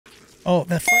Oh,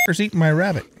 that fucker's eating my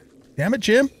rabbit. Damn it,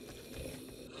 Jim.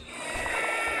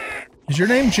 Is your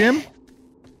name Jim?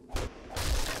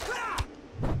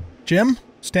 Jim,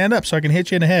 stand up so I can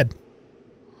hit you in the head.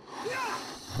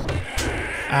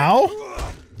 Ow.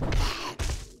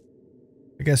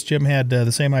 I guess Jim had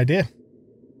the same idea.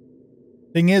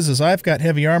 Thing is I've got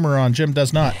heavy armor on. Jim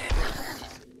does not.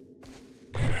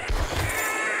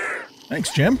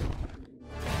 Thanks, Jim.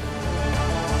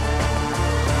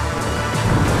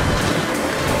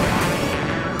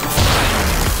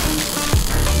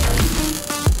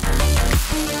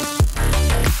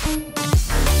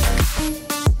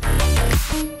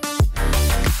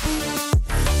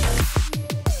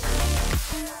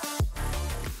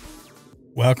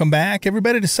 Welcome back,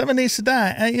 everybody, to 7 Days to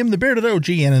Die. I am the Bearded OG,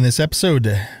 and in this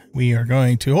episode, we are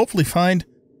going to hopefully find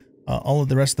all of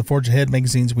the rest of the Forge Ahead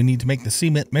magazines we need to make the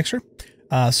cement mixer.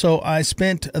 So I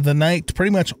spent the night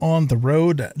pretty much on the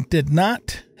road. Did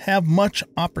not have much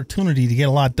opportunity to get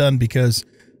a lot done because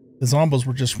the zombies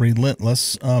were just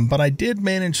relentless. But I did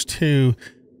manage to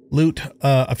loot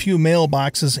a few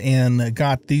mailboxes and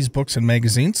got these books and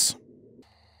magazines.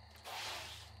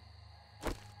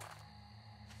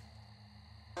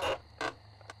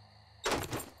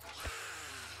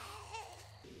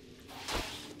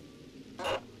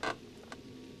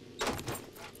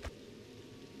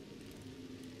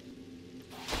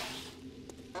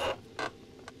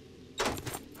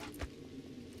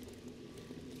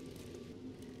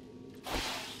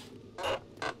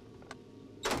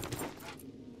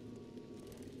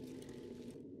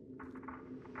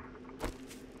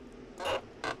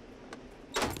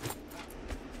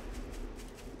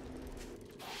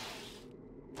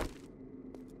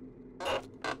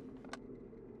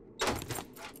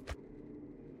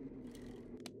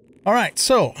 All right,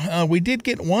 so we did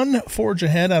get one Forge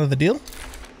Ahead out of the deal.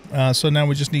 So now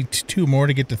we just need 2 more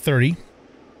to get to 30.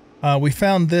 We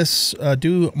found this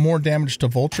Do More Damage to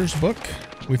Vultures book.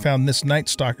 We found this Night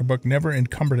Stalker book, Never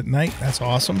Encumbered at Night. That's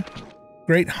awesome.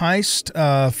 Great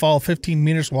Heist, fall 15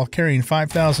 meters while carrying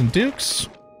 5,000 dukes.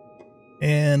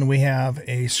 And we have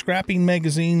a scrapping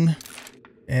magazine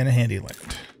and a handy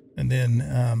light. And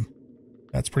then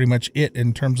that's pretty much it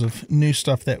in terms of new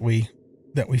stuff that we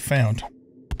found.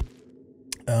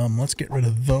 Let's get rid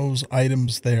of those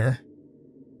items there.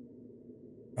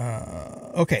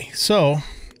 Okay, so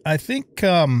I think,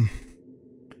 you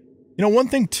know, one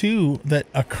thing too that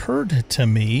occurred to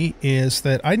me is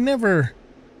that I never,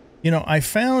 you know, I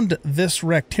found this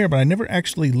wrecked here, but I never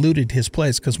actually looted his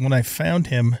place because when I found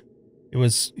him, it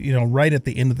was, you know, right at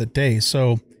the end of the day.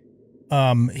 So,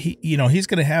 he, you know, he's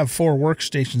going to have 4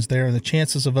 workstations there, and the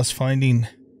chances of us finding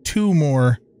 2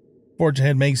 more Forge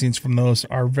Ahead magazines from those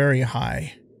are very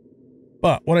high.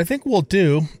 But what I think we'll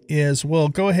do is we'll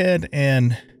go ahead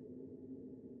and,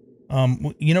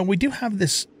 you know, we do have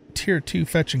this tier 2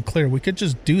 fetch and clear. We could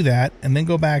just do that and then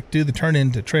go back, do the turn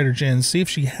into Trader Jen, see if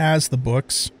she has the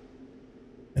books.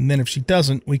 And then if she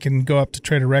doesn't, we can go up to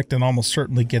Trader Rect and almost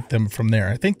certainly get them from there.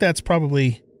 I think that's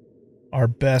probably our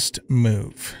best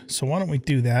move. So why don't we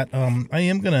do that? I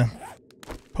am going to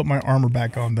put my armor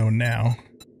back on though now.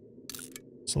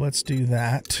 So let's do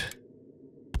that.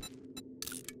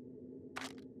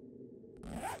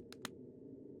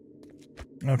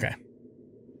 Okay.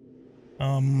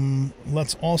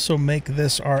 Let's also make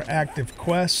this our active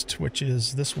quest, which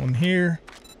is this one here.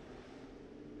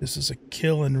 This is a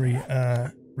kill and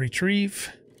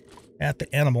retrieve at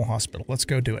the animal hospital. Let's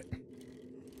go do it.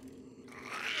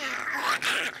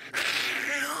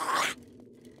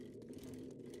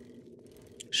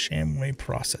 Shamway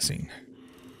processing.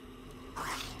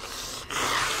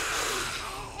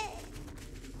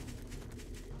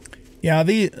 Yeah,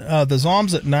 the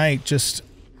zombs at night just,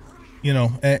 you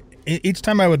know, each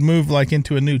time I would move like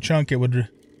into a new chunk, it would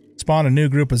spawn a new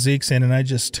group of Zeeks in, and I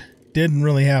just didn't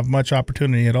really have much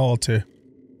opportunity at all to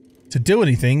do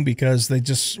anything because they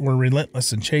just were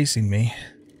relentless in chasing me.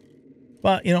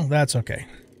 But, you know, that's okay.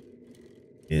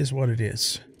 It is what it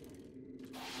is.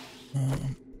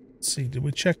 Let's see, did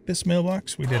we check this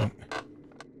mailbox? We didn't.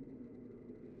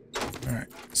 All right,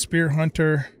 Spear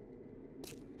Hunter.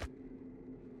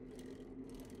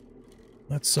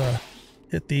 Let's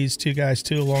hit these 2 guys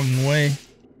too along the way.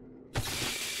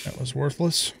 That was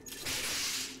worthless.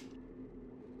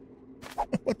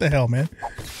 What the hell, man?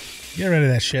 Get rid of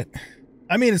that shit.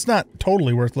 I mean, it's not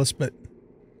totally worthless, but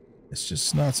it's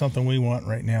just not something we want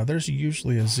right now. There's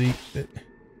usually a Zeke that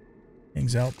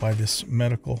hangs out by this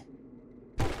medical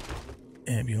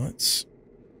ambulance.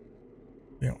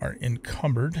 They are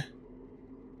encumbered.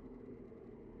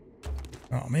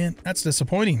 Oh man, that's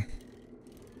disappointing.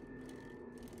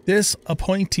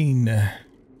 Disappointing.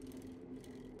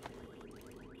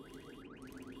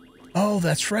 Oh,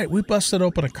 that's right. We busted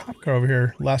open a cop car over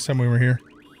here last time we were here.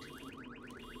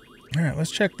 All right, let's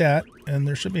check that. And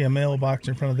there should be a mailbox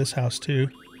in front of this house, too.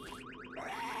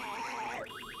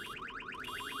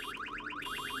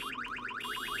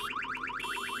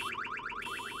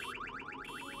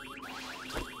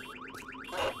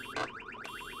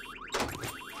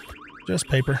 Just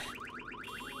paper.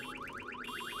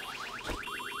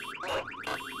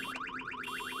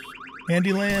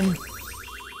 Handyland.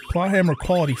 Plowhammer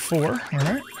quality 4. All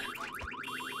right.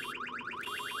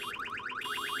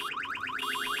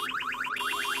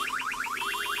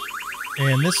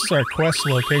 And this is our quest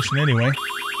location anyway.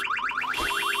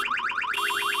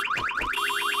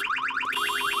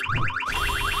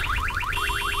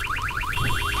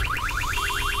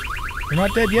 You're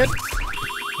not dead yet?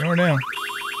 You are now.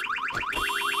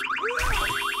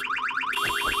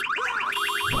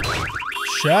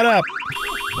 Shut up.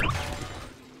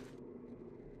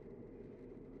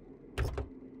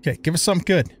 Okay, give us something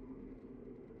good.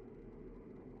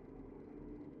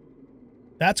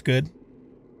 That's good.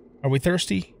 Are we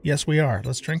thirsty? Yes, we are.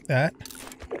 Let's drink that.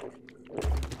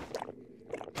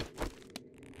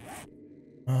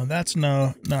 That's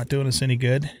not doing us any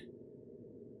good.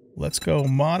 Let's go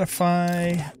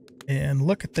modify and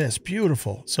look at this.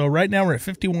 Beautiful. So right now we're at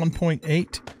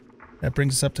 51.8. That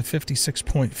brings us up to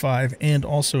 56.5 and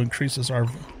also increases our...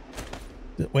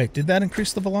 Wait, did that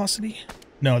increase the velocity?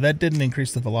 No, that didn't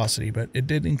increase the velocity, but it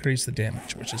did increase the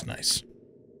damage, which is nice.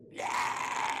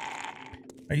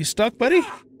 Are you stuck, buddy?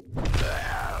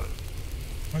 Why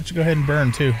don't you go ahead and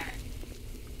burn, too?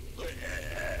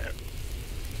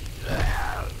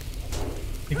 I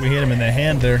think we hit him in the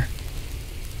hand there.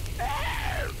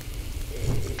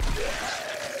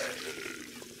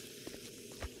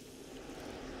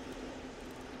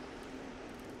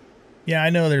 Yeah,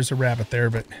 I know there's a rabbit there,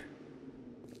 but I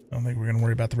don't think we're going to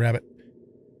worry about the rabbit.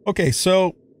 Okay,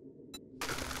 so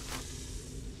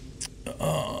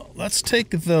let's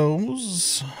take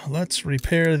those. Let's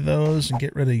repair those and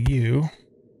get rid of you.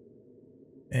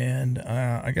 And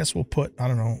I guess we'll put, I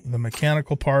don't know, the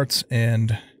mechanical parts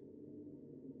and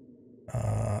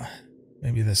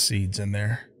maybe the seeds in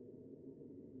there.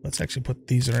 Let's actually put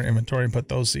these in our inventory and put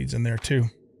those seeds in there too.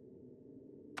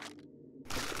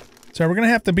 So we're going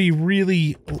to have to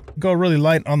go really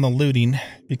light on the looting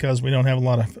because we don't have a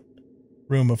lot of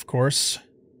room, of course.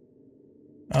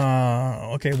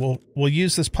 Okay, we'll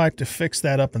use this pipe to fix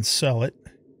that up and sell it.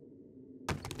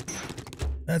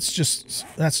 That's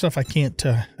stuff I can't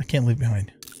leave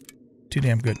behind. Too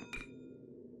damn good.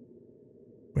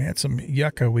 We had some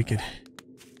yucca we could...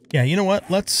 Yeah, you know what?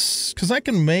 because I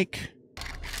can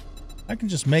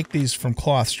just make these from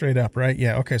cloth straight up, right?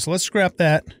 Yeah, okay, so let's scrap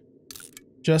that.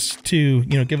 Just to,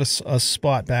 you know, give us a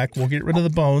spot back. We'll get rid of the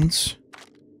bones.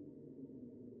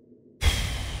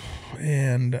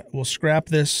 And we'll scrap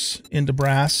this into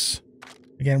brass.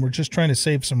 Again, we're just trying to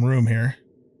save some room here.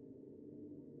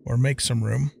 Or make some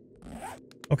room.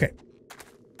 Okay.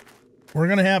 We're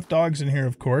going to have dogs in here,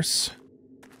 of course.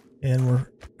 And we're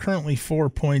currently 4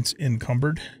 points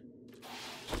encumbered.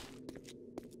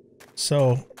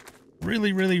 So,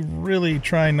 really, really, really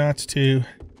try not to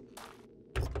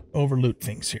overloot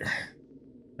things here.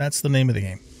 That's the name of the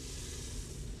game.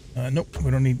 Nope, we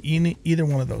don't need either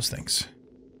one of those things.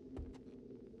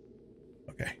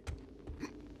 Okay.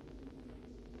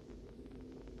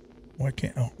 Why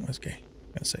can't... Oh, that's okay.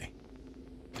 Gotta say.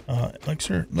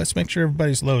 Let's make sure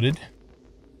everybody's loaded.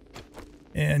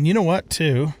 And you know what,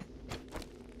 too?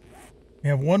 We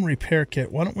have one repair kit.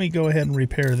 Why don't we go ahead and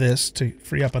repair this to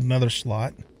free up another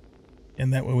slot?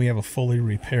 And that way we have a fully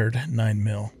repaired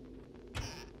 9mm.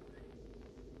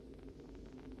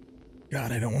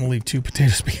 God, I don't want to leave 2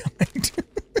 potatoes behind.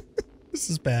 This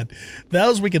is bad.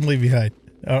 Those we can leave behind.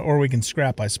 Or we can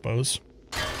scrap, I suppose.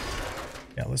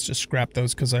 Yeah, let's just scrap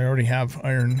those because I already have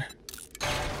iron.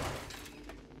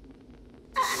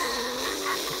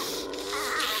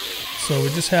 So we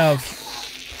just have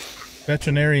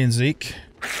veterinarian Zeke.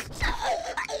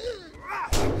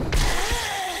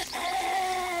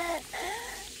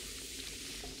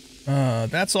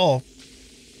 That's all.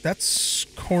 That's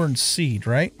corn seed,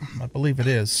 right? I believe it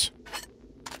is.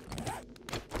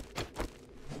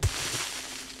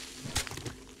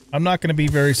 I'm not going to be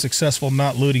very successful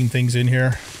not looting things in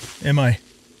here, am I?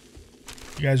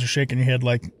 You guys are shaking your head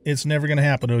like it's never going to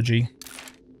happen, OG.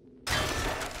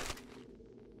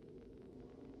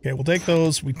 Okay, we'll take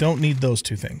those. We don't need those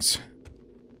 2 things.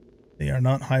 They are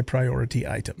not high priority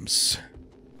items.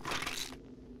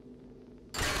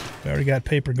 We already got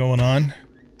paper going on.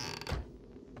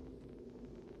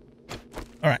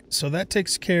 Alright, so that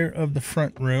takes care of the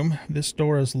front room. This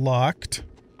door is locked.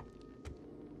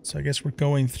 So I guess we're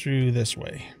going through this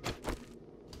way.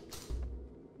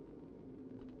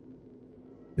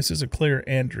 This is a clear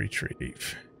and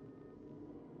retrieve.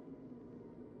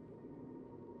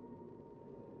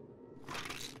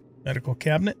 Medical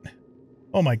cabinet.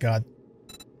 Oh my god.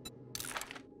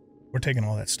 We're taking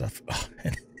all that stuff. Oh,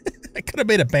 I could have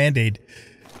made a band-aid.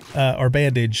 Or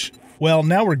bandage. Well,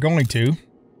 now we're going to.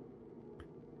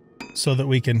 So that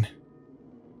we can...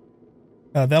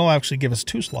 that'll actually give us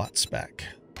 2 slots back.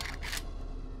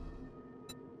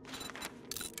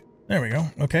 There we go.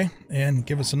 Okay. And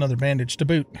give us another bandage to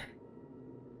boot.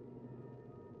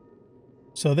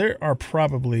 So there are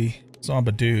probably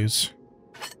zombidoos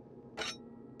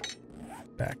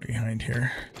back behind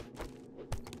here.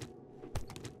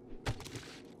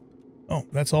 Oh,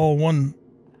 that's all one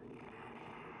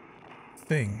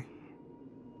thing.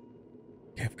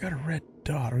 Okay, I've got a red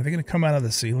dot. Are they going to come out of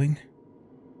the ceiling?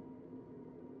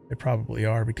 They probably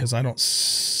are because I don't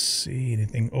see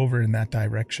anything over in that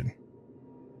direction.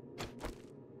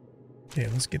 Okay,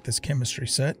 let's get this chemistry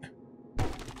set.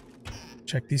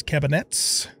 Check these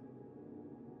cabinets.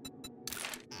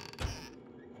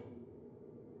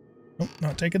 Nope,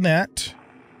 not taking that.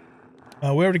 We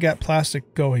already got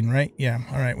plastic going, right? Yeah,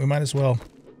 alright, we might as well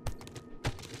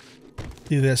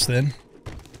do this then.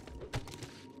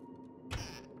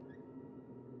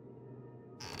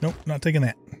 Nope, not taking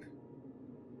that.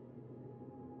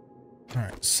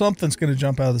 Alright, something's going to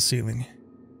jump out of the ceiling.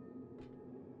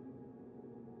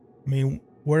 I mean,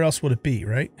 where else would it be,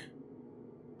 right?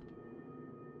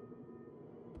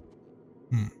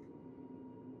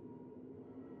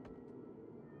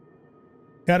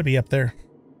 Gotta be up there.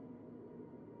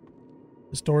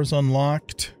 This door's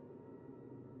unlocked.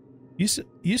 You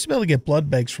used to be able to get blood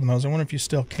bags from those. I wonder if you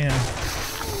still can.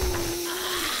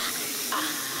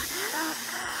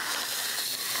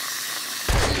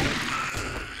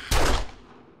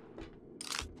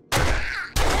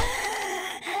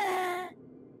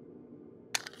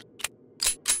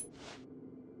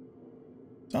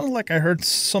 Sounded like I heard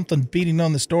something beating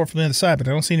on this door from the other side, but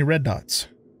I don't see any red dots.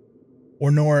 Or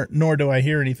nor do I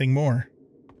hear anything more.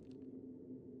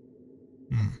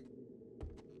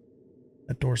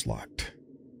 That door's locked.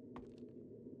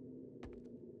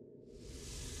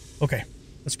 Okay,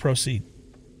 let's proceed.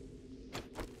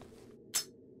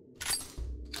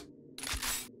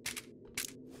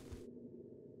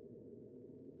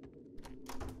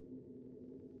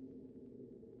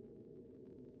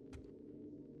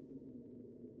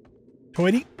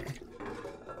 Toity.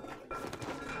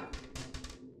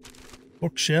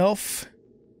 Bookshelf.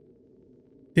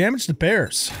 Damage the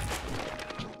bears.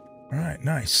 Alright,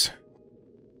 nice.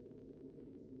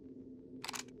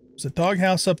 There's a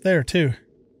doghouse up there, too.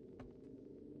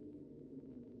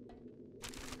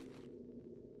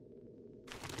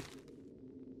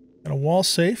 Got a wall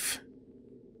safe.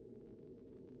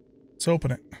 Let's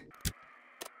open it.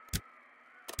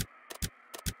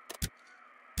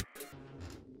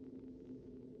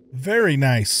 Very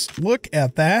nice. Look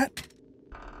at that.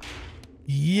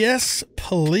 Yes,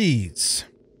 please.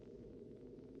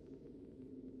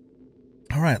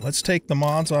 All right, let's take the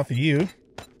mods off of you,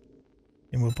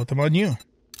 and we'll put them on you.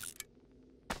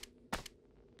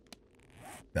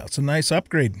 That's a nice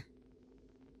upgrade.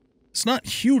 It's not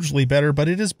hugely better, but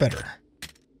it is better.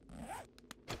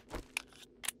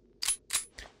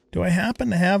 Do I happen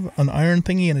to have an iron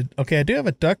thingy and a... Okay, I do have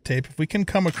a duct tape. If we can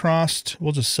come across...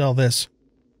 We'll just sell this.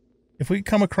 If we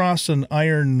come across an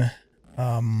iron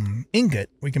ingot,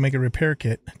 we can make a repair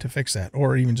kit to fix that.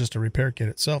 Or even just a repair kit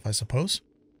itself, I suppose.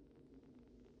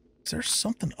 Is there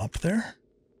something up there?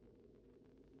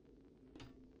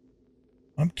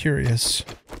 I'm curious.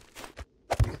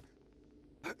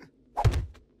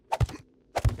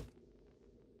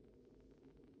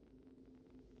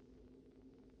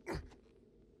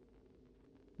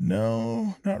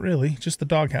 No, not really. Just the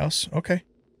doghouse. Okay.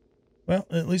 Well,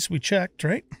 at least we checked,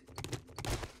 right?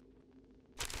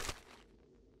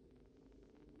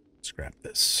 Scrap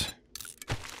this.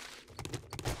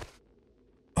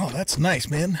 Oh, that's nice,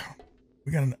 man.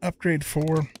 We got an upgrade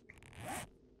for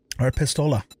our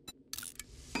pistola.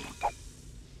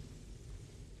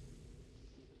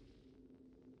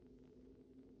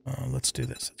 Let's do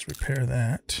this. Let's repair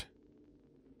that.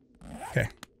 Okay.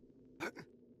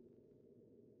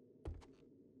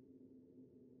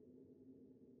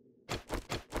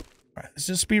 Alright, let's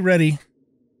just be ready.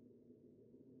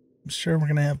 I'm sure we're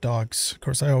going to have dogs. Of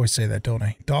course, I always say that, don't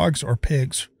I? Dogs or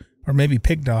pigs. Or maybe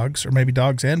pig dogs. Or maybe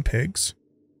dogs and pigs.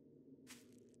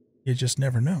 You just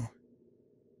never know.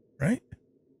 Right?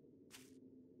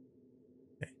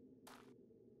 Okay.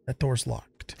 That door's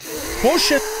locked. Oh,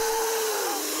 shit!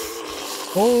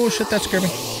 Oh, shit, that scared me.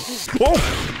 Whoa!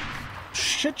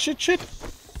 Shit, shit, shit.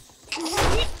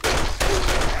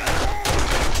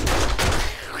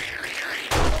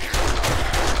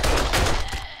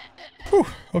 Whew,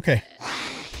 okay.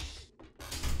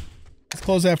 Let's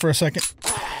close that for a second.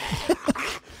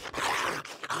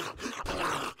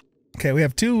 Okay, we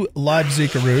have 2 live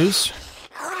Zikaroos.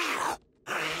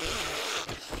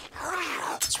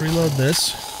 Let's reload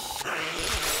this.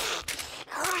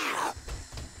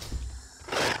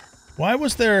 Why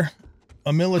was there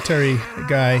a military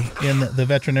guy in the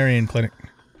veterinarian clinic?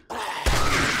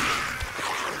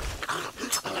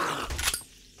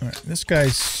 Alright, this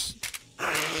guy's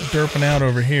derping out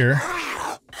over here.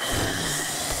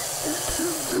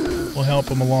 We'll help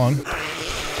him along.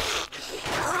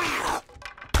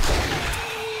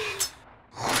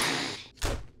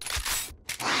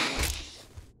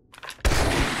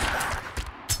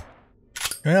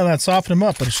 Well, that softened him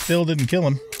up, but it still didn't kill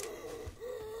him.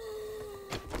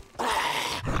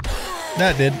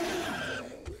 That did.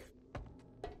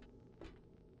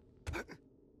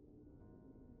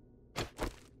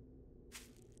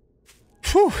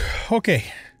 Whew,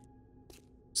 okay.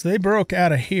 So they broke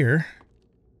out of here.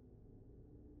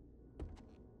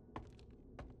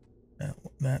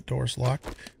 That door's locked.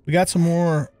 We got some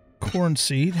more corn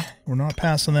seed. We're not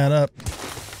passing that up.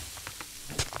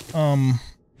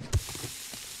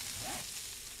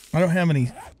 I don't have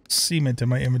any cement in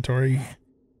my inventory.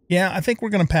 Yeah, I think we're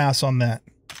gonna pass on that.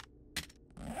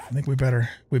 I think we better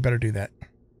do that.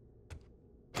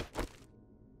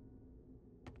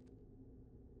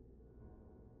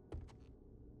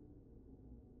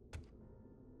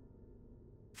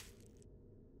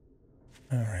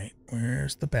 All right,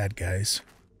 where's the bad guys?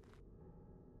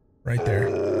 Right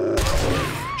there.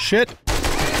 Shit.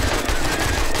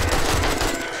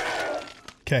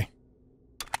 Okay.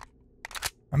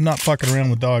 I'm not fucking around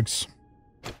with dogs.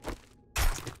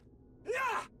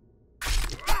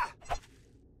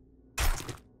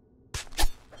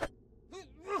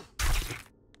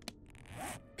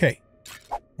 Okay.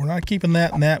 We're not keeping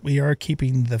that and that. We are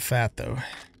keeping the fat, though.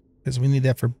 Because we need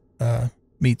that for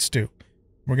meat stew.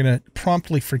 We're going to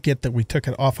promptly forget that we took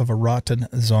it off of a rotten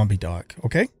zombie dog.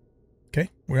 Okay? Okay.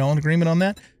 We're all in agreement on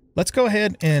that. Let's go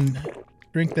ahead and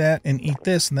drink that and eat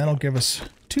this, and that'll give us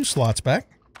 2 slots back.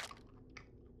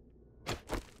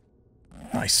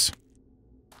 Nice.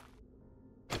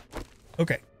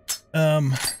 Okay.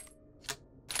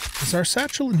 Is our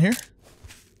satchel in here?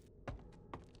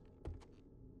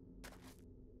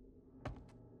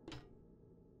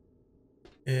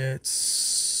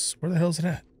 It's... Where the hell is it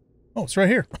at? Oh, it's right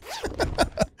here.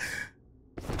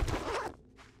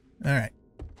 All right.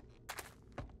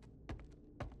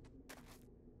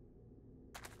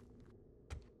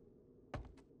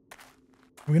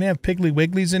 We're going to have Piggly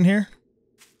Wigglies in here.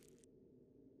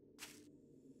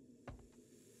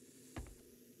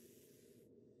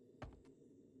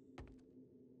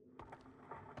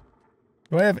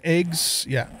 Do I have eggs?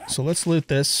 Yeah. So let's loot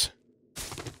this.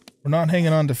 We're not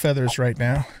hanging on to feathers right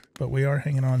now, but we are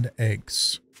hanging on to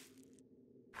eggs.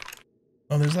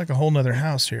 Oh, there's like a whole nother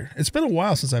house here. It's been a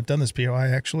while since I've done this POI,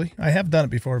 actually. I have done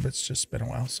it before, but it's just been a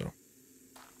while, so.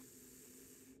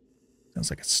 Sounds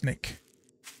like a snake.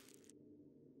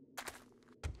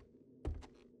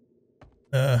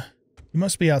 You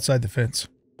must be outside the fence.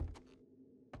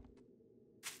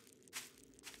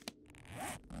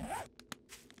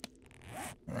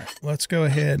 All right, let's go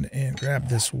ahead and grab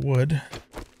this wood.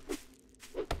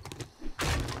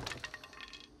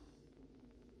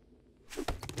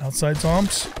 Outside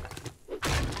zombies.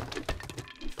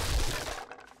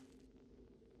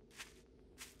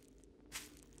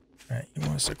 All right, you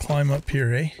want us to climb up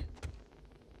here, eh?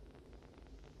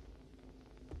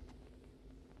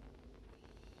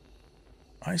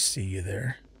 I see you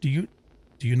there. Do you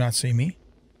not see me?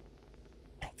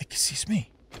 I don't think he sees me.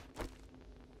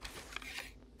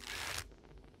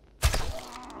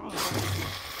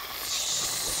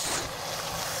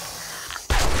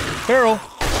 Barrel.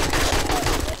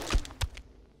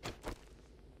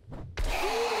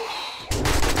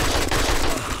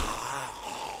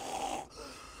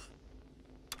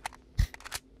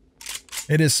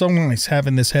 It is so nice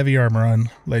having this heavy armor on,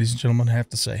 ladies and gentlemen, I have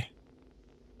to say.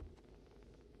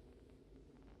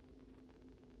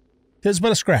 Tis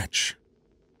but a scratch.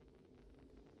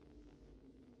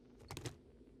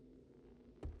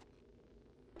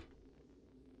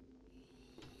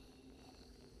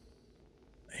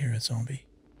 I hear a zombie,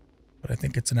 but I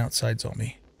think it's an outside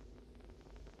zombie.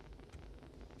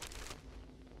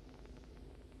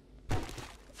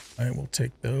 I will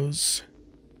take those.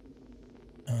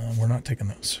 We're not taking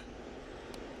those.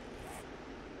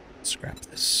 Scrap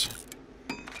this.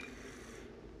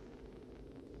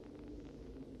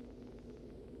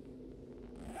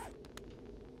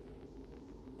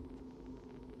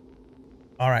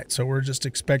 Alright, so we're just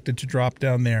expected to drop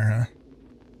down there, huh?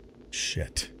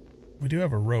 Shit. We do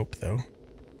have a rope, though.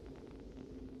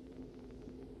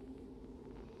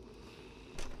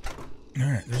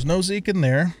 Alright, there's no Zeke in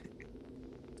there.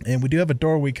 And we do have a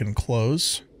door we can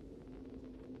close.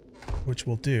 Which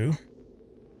we'll do.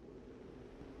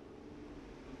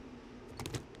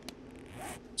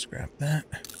 Let's grab that.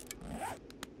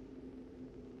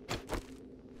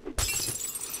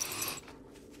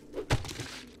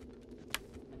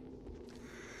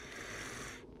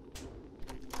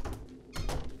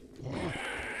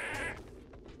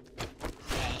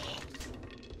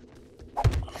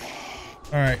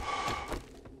 Alright.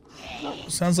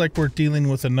 Sounds like we're dealing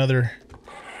with another...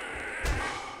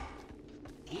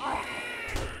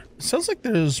 Sounds like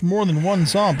there's more than one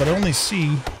zombie, but I only see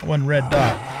one red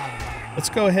dot. Let's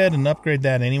go ahead and upgrade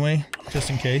that anyway, just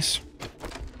in case.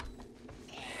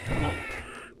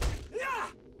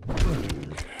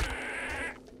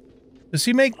 Does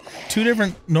he make two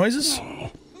different noises?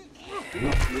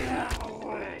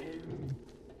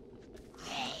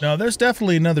 No, there's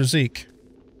definitely another Zeke.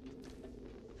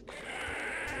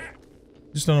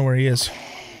 Just don't know where he is.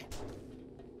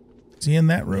 Is he in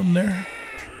that room there?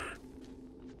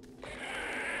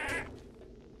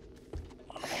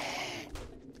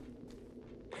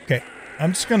 Okay,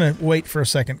 I'm just gonna wait for a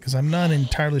second because I'm not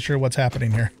entirely sure what's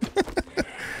happening here.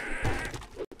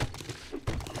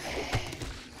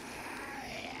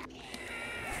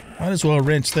 Might as well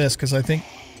wrench this because I think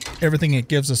everything it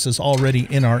gives us is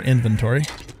already in our inventory.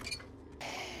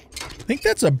 I think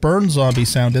that's a burn zombie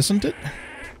sound, isn't it?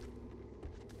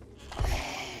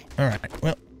 Alright,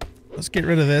 well, let's get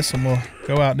rid of this and we'll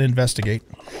go out and investigate.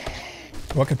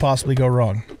 What could possibly go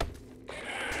wrong?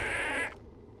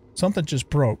 Something just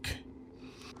broke.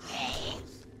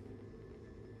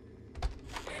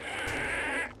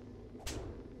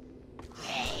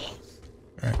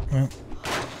 Alright, well.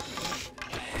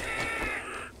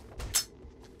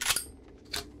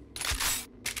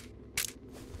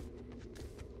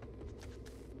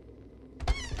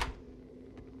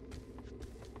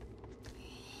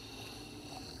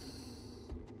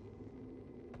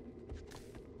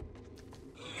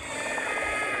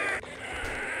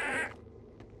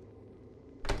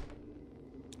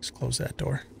 Let's close that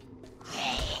door.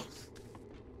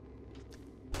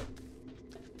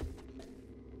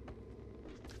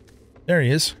 There he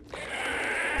is.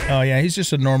 Oh yeah, he's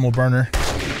just a normal burner.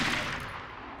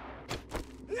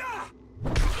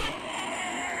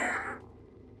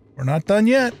 We're not done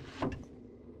yet.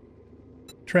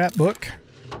 Trap book.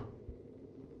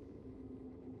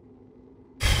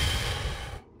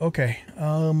 Okay,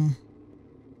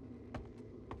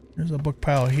 there's a book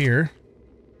pile here.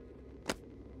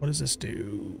 What does this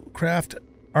do? Craft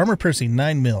armor piercing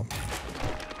 9mm.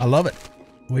 I love it.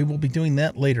 We will be doing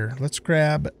that later. Let's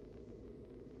grab...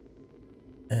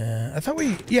 I thought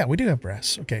we... Yeah, we do have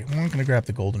brass. Okay, I'm not going to grab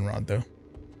the goldenrod, though.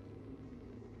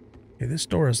 Okay, this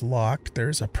door is locked.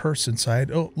 There's a purse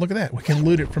inside. Oh, look at that. We can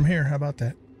loot it from here. How about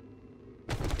that?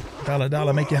 Dollar,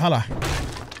 dollar, make you holla.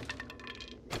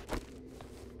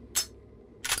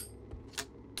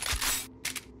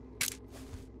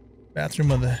 Bathroom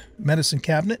with a medicine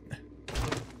cabinet.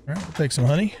 Alright, we'll take some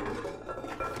honey.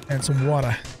 And some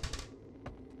water.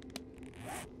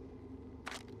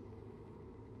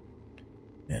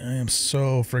 Yeah, I am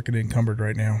so freaking encumbered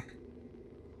right now.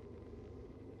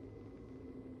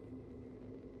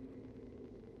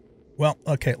 Well,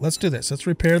 okay, let's do this. Let's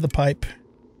repair the pipe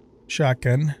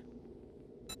shotgun.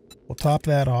 We'll top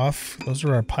that off. Those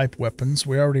are our pipe weapons.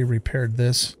 We already repaired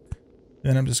this.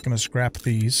 Then I'm just going to scrap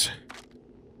these.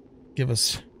 Give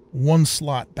us one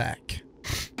slot back.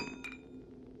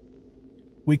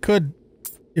 We could,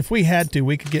 if we had to,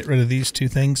 we could get rid of these two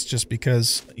things just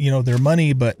because, you know, they're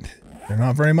money, but they're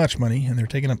not very much money, and they're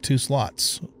taking up 2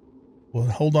 slots. We'll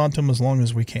hold on to them as long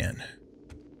as we can.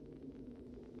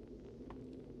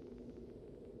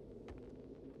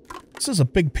 This is a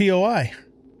big POI.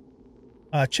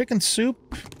 Chicken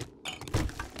soup.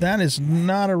 That is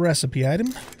not a recipe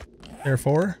item.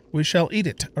 Therefore, we shall eat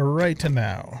it right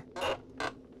now.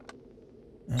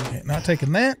 Okay, not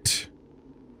taking that.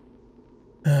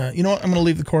 You know what? I'm going to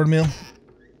leave the cornmeal.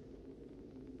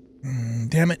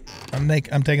 Damn it. I'm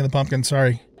taking the pumpkin.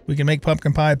 Sorry. We can make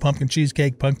pumpkin pie, pumpkin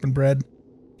cheesecake, pumpkin bread.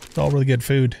 It's all really good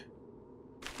food.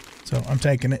 So I'm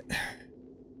taking it.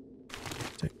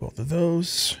 Take both of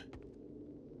those.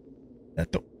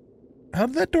 That door. How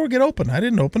did that door get open? I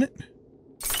didn't open it.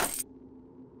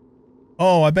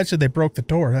 Oh, I bet you they broke the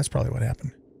door. That's probably what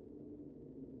happened.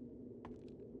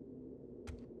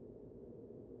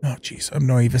 Oh, jeez. I'm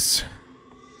nervous.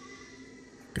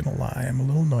 Gonna lie. I'm a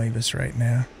little nervous right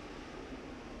now.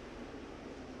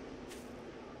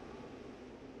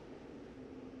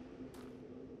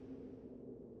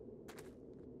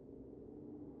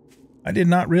 I did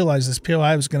not realize this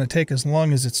POI was going to take as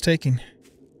long as it's taking.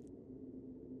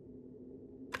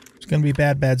 There's going to be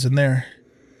bad bads in there.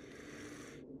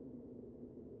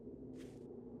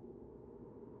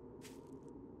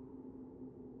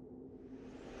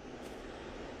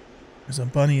 There's a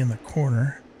bunny in the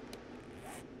corner.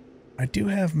 I do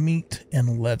have meat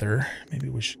and leather. Maybe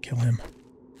we should kill him.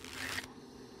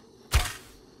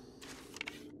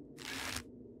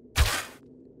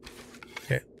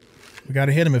 Okay. We got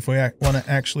to hit him if we want to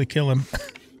actually kill him.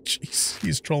 Jeez,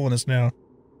 he's trolling us now.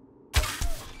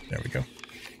 There we go.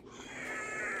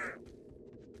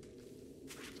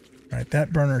 All right,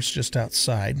 that burner's just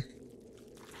outside.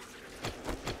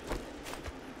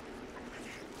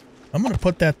 I'm going to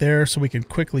put that there so we can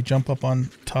quickly jump up on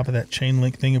top of that chain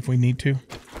link thing if we need to.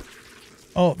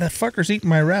 Oh, that fucker's eating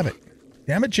my rabbit.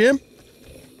 Damn it, Jim.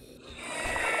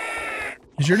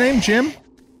 Is your name Jim?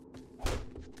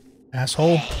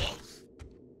 Asshole.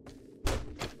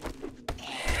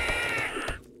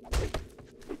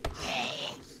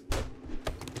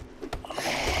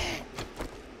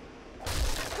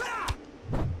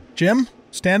 Jim,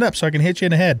 stand up so I can hit you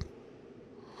in the head.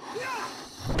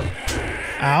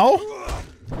 Ow!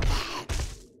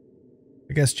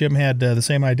 I guess Jim had the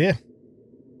same idea.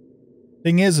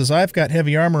 Thing is I've got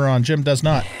heavy armor on. Jim does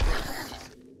not.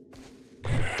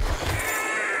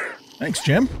 Thanks,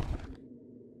 Jim.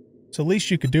 It's the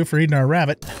least you could do for eating our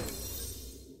rabbit.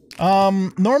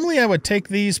 Normally I would take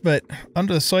these, but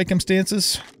under the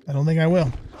circumstances, I don't think I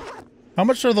will. How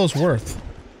much are those worth?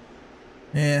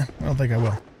 Yeah, I don't think I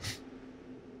will.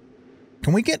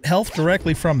 Can we get health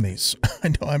directly from these? I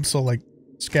know I'm so, like,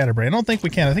 scatterbrained. I don't think we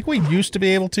can. I think we used to be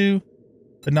able to,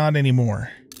 but not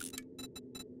anymore.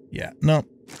 Yeah, no.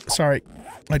 Sorry.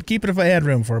 I'd keep it if I had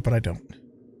room for it, but I don't.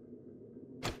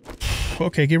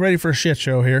 Okay, get ready for a shit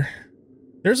show here.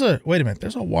 There's a... Wait a minute.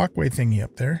 There's a walkway thingy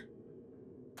up there.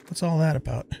 What's all that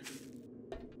about?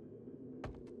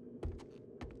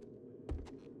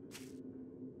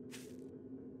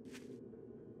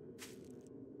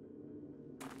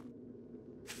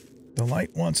 The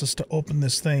light wants us to open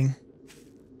this thing.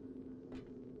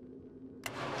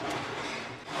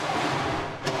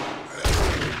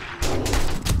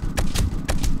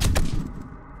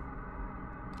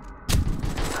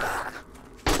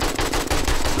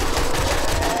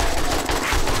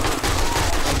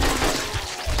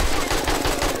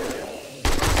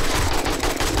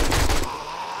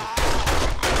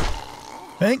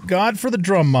 Thank God for the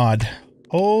drum mod.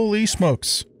 Holy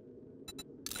smokes.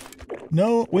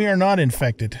 No, we are not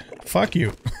infected. Fuck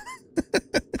you.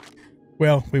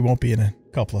 Well, we won't be in a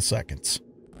couple of seconds.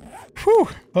 Whew.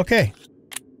 Okay.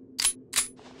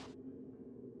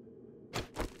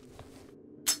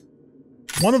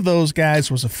 One of those guys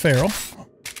was a feral.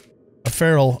 A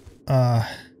feral,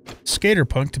 skater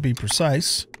punk, to be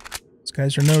precise. These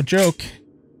guys are no joke.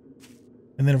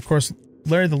 And then, of course,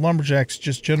 Larry the Lumberjack's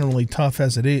just generally tough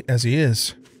as he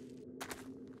is.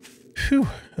 Phew.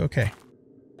 Okay.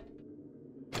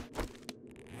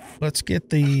 Let's get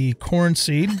the corn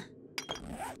seed.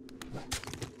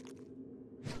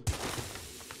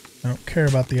 I don't care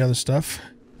about the other stuff.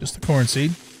 Just the corn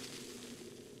seed.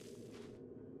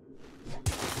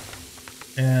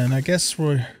 And I guess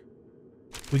we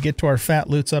get to our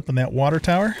fat loots up in that water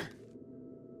tower.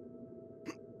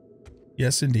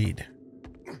 Yes, indeed.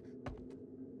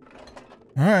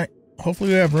 Alright.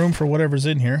 Hopefully we have room for whatever's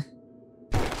in here.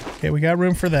 Okay, we got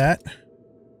room for that.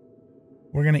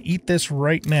 We're going to eat this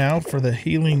right now for the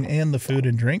healing and the food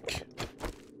and drink.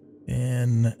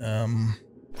 And,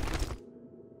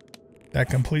 that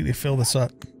completely filled us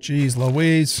up. Jeez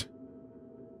Louise.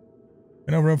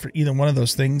 No room for either one of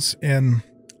those things. And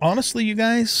honestly, you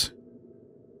guys,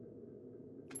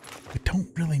 we don't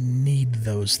really need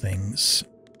those things.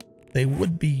 They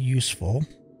would be useful.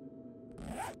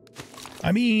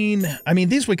 I mean,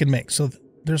 these we can make. So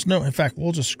there's no, in fact,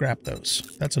 we'll just scrap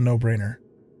those. That's a no-brainer.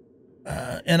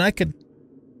 And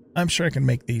I'm sure I can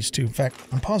make these too. In fact,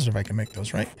 I'm positive I can make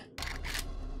those, right?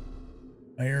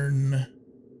 Iron.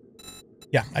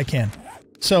 Yeah, I can.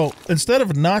 So instead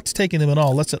of not taking them at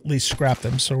all, let's at least scrap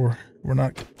them so we're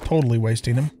not totally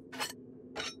wasting them.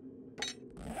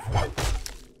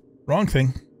 Wrong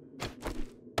thing.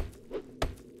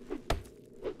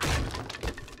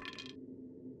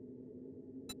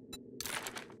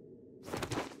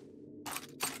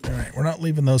 All right, we're not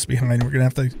leaving those behind. We're going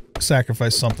to have to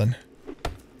sacrifice something.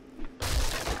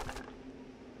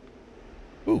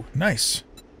 Ooh, nice.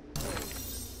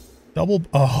 Double...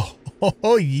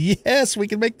 Oh, yes, we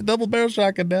can make the double barrel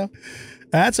shotgun now.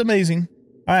 That's amazing.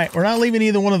 All right, we're not leaving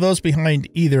either one of those behind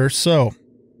either, so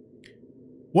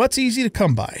What's easy to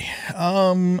come by?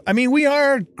 I mean, we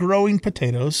are growing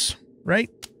potatoes, right?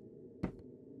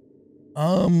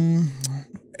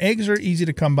 Eggs are easy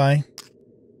to come by.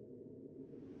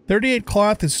 38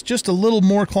 cloth is just a little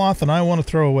more cloth than I want to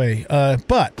throw away.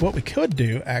 But what we could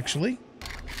do, actually,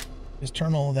 is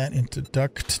turn all of that into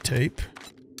duct tape.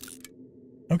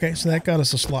 Okay, so that got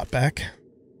us a slot back.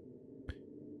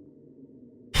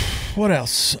 What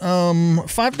else?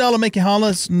 $5 make you holla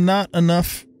is not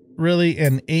enough, really,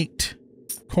 and 8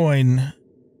 coin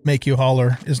make you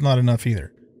holler is not enough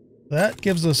either. That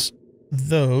gives us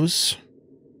those.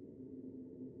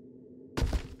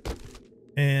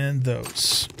 And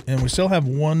those. And we still have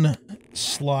 1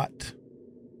 slot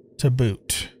to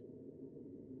boot.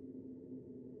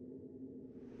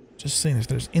 Just seeing if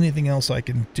there's anything else I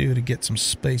can do to get some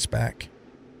space back.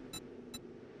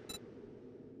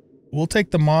 We'll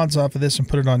take the mods off of this and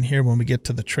put it on here when we get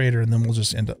to the trader, and then we'll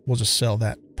just sell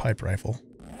that pipe rifle.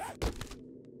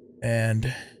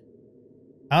 And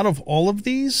out of all of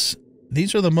these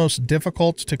are the most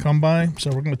difficult to come by. So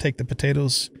we're going to take the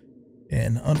potatoes.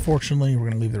 And unfortunately, we're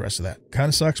going to leave the rest of that. Kind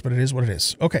of sucks, but it is what it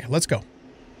is. Okay, let's go.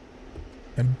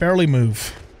 And barely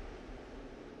move.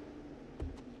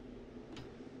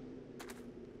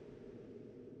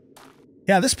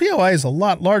 Yeah, this POI is a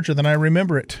lot larger than I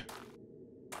remember it.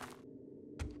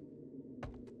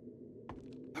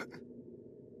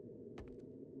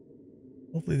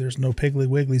 Hopefully there's no Piggly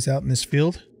Wigglies out in this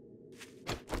field.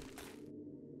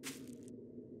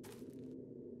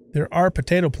 There are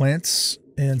potato plants.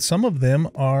 And some of them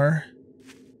are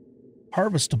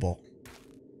harvestable.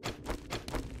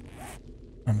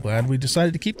 I'm glad we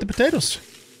decided to keep the potatoes.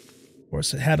 Of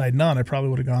course, had I not, I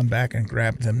probably would have gone back and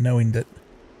grabbed them knowing that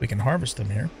we can harvest them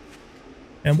here.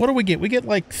 And what do we get? We get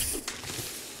like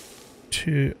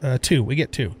two. We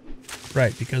get 2.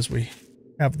 Right, because we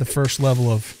have the first level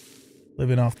of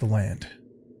living off the land.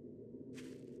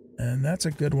 And that's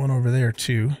a good one over there,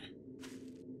 too.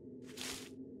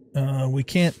 We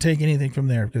can't take anything from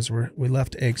there because we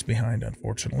left eggs behind,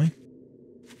 unfortunately.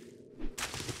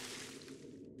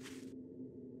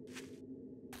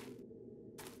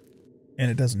 And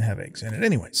it doesn't have eggs in it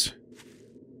anyways.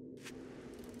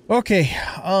 Okay,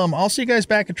 I'll see you guys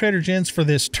back at Trader Jen's for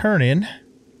this turn-in.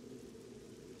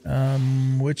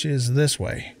 Which is this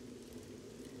way.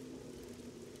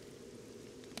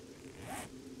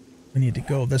 We need to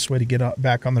go this way to get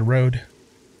back on the road.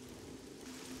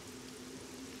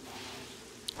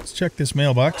 Let's check this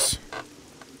mailbox.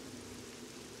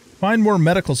 Find more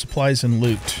medical supplies and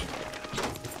loot.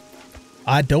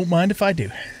 I don't mind if I do.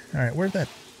 All right, where's that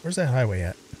highway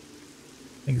at?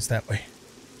 I think it's that way.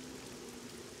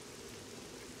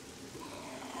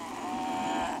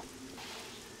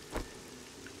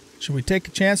 Should we take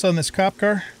a chance on this cop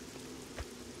car?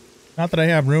 Not that I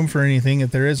have room for anything,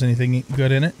 if there is anything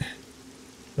good in it.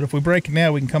 But if we break it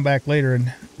now, we can come back later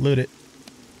and loot it.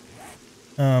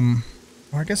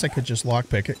 Or I guess I could just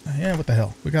lockpick it. Yeah, what the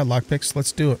hell. We got lockpicks.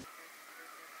 Let's do it.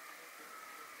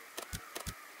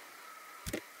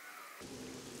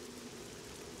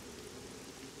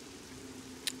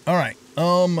 Alright.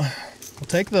 We'll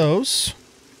take those.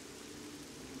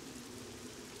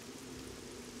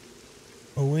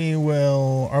 We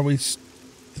will...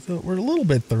 We're a little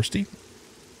bit thirsty.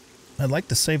 I'd like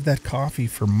to save that coffee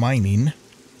for mining.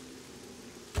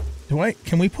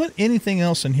 Can we put anything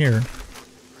else in here?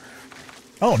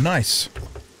 Oh, nice.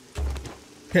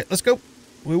 Okay, let's go.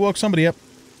 We woke somebody up.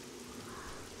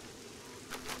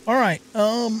 All right.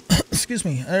 Excuse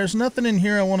me. There's nothing in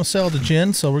here I want to sell to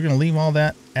Jen, so we're going to leave all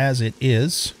that as it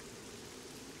is.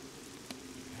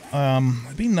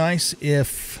 It'd be nice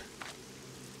if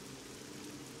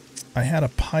I had a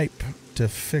pipe to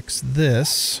fix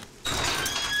this.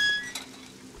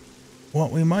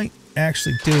 What we might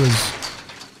actually do is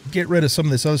get rid of some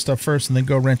of this other stuff first and then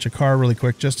go wrench a car really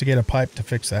quick just to get a pipe to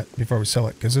fix that before we sell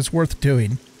it, because it's worth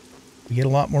doing. We get a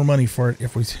lot more money for it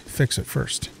if we fix it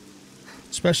first,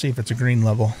 especially if it's a green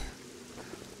level.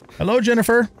 Hello,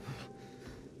 Jennifer.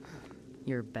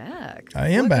 You're back. I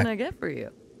am back. What can I get for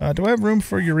you? Do I have room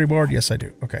for your reward? Yes, I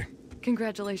do. Okay.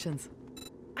 Congratulations.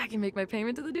 I can make my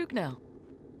payment to the Duke now.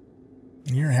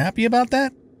 You're happy about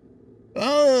that?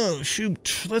 Oh,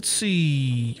 shoot. Let's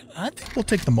see. I think we'll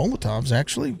take the Molotovs,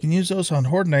 actually. We can use those on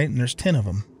Horde Night, and there's 10 of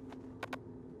them.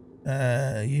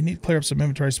 You need to clear up some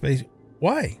inventory space.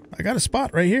 Why? I got a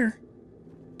spot right here.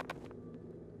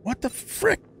 What the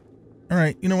frick? All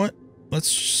right, you know what? Let's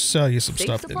sell you some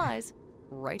stuff. Supplies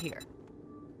right here.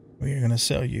 We're going to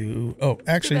sell you... Oh,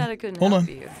 actually, hold on.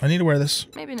 I need to wear this.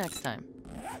 Maybe next time.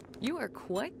 You are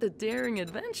quite the daring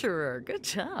adventurer. Good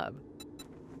job.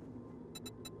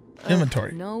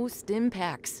 Inventory. No stim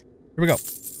packs. Here we go.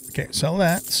 Okay, sell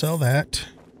that, sell that.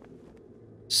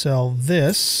 Sell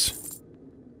this.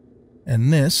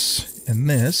 And this. And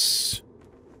this.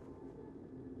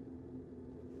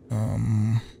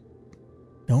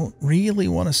 Don't really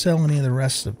want to sell any of the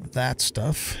rest of that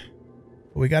stuff.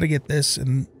 But we got to get this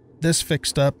and this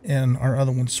fixed up and our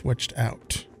other one switched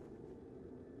out.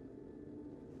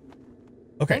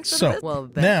 Okay, so well,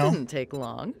 that now didn't take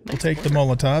long. We'll take the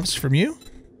Molotovs from you.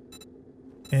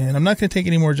 And I'm not going to take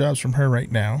any more jobs from her right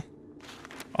now.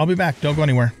 I'll be back. Don't go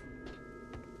anywhere.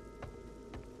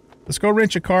 Let's go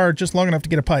wrench a car just long enough to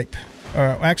get a pipe.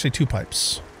 Actually, 2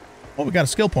 pipes. Oh, we got a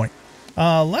skill point.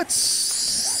 Let's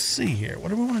see here. What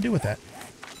do we want to do with that?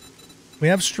 We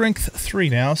have strength 3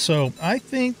 now, so I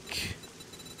think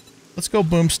let's go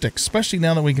boomstick, especially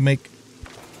now that we can make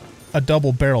a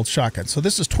double-barreled shotgun. So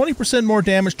this is 20% more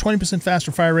damage, 20%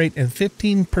 faster fire rate, and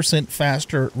 15%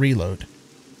 faster reload.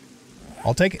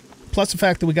 I'll take it. Plus the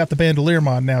fact that we got the bandolier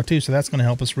mod now, too, so that's going to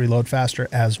help us reload faster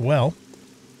as well.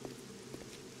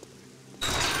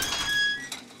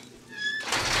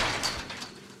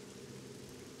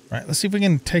 All right, let's see if we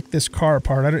can take this car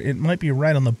apart. It might be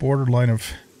right on the borderline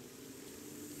of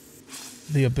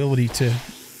the ability to,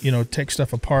 you know, take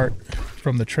stuff apart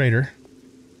from the trader.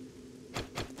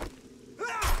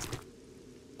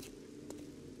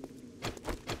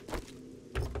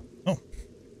 Oh.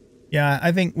 Yeah,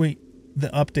 I think the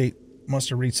update must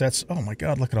have resets. Oh my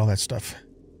god, look at all that stuff.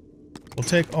 We'll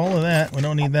take all of that. We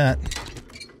don't need that.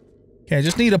 Okay, I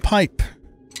just need a pipe.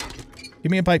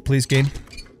 Give me a pipe, please, game.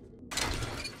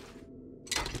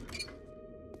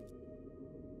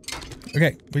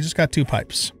 Okay, we just got 2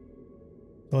 pipes.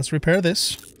 So let's repair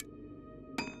this.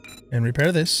 And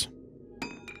repair this.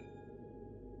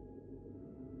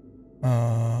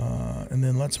 And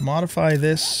then let's modify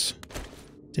this.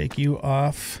 Take you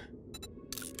off.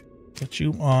 Put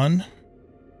you on.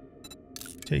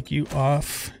 Take you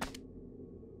off.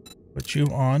 Put you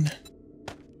on.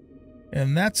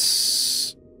 And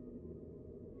that's...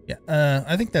 yeah,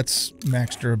 I think that's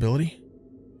max durability.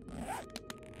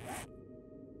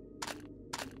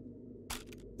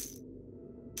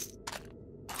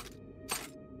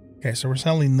 Okay, so we're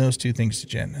selling those 2 things to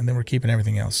Jen, and then we're keeping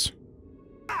everything else.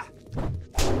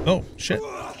 Oh, shit.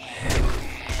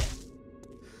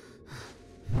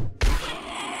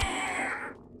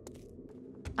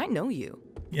 I know you.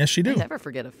 Yes, you do. I never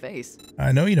forget a face.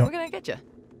 I know you don't. What can I get you?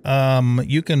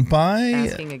 You can buy...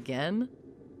 Asking again?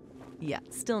 Yeah,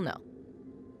 still no.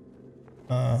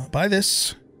 Buy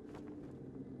this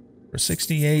for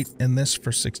 68 and this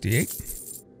for 68.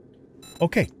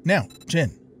 Okay, now,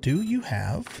 Jen, do you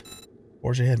have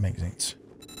Forge Ahead magazines?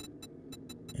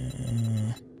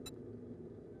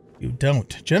 You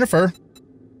don't. Jennifer,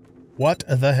 what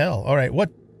the hell? All right, what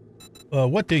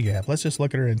do you have? Let's just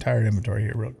look at her entire inventory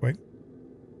here real quick.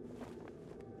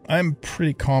 I'm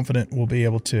pretty confident we'll be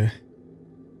able to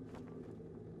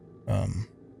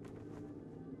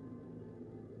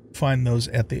find those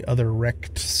at the other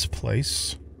wrecked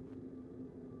place.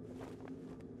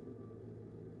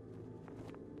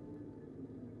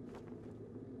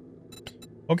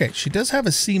 Okay, she does have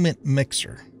a cement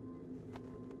mixer.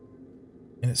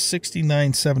 And it's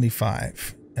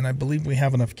 $69.75. And I believe we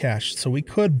have enough cash, so we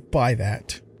could buy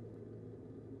that.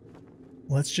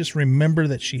 Let's just remember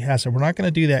that she has it. We're not going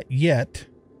to do that yet,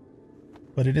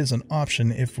 but it is an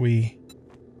option if we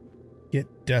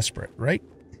get desperate, right?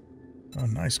 Oh,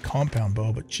 nice compound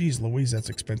bow, but geez Louise, that's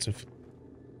expensive.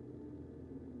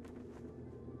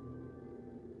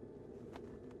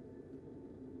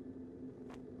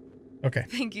 Okay.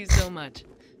 Thank you so much.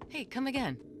 Hey, come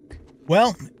again.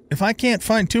 Well, if I can't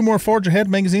find 2 more Forge Ahead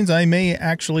magazines, I may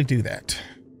actually do that.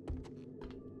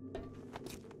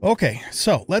 Okay,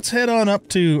 so let's head on up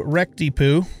to Wreck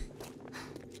Depot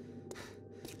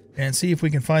and see if we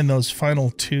can find those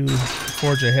final 2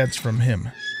 Forge Aheads from him.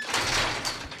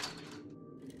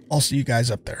 I'll see you guys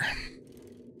up there.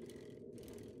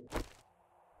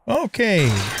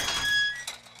 Okay.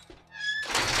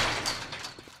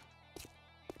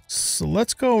 So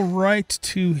let's go right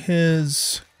to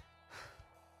his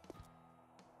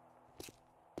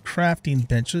crafting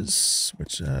benches,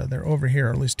 which they're over here,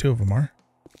 or at least 2 of them are.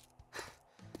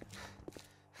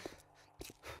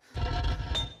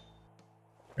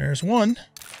 There's one.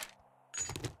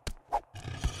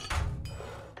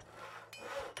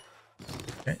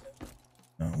 Okay.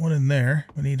 One in there.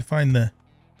 We need to find the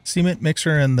cement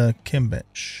mixer and the chem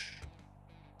bench.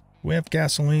 Do we have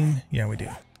gasoline? Yeah, we do.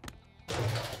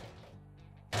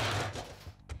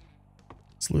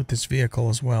 Let's loot this vehicle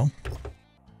as well.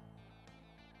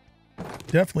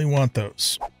 Definitely want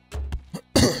those.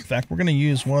 In fact, we're going to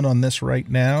use one on this right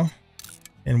now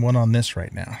and one on this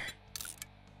right now.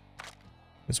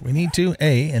 Because we need to,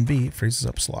 A, and B, it freezes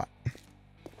up slot.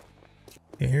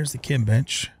 Okay, here's the Kim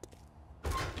bench.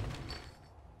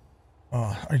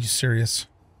 Oh, are you serious?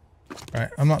 All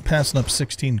right, I'm not passing up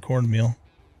 16 cornmeal.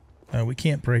 We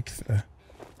can't break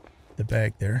the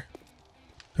bag there.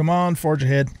 Come on, forge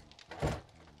ahead.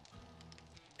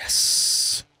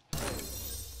 Yes.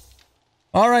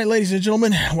 All right, ladies and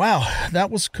gentlemen. Wow, that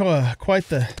was quite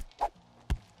the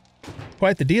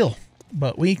deal.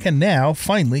 But we can now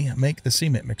finally make the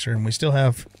cement mixer, and we still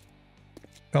have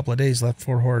a couple of days left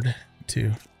for Horde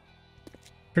to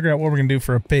figure out what we're going to do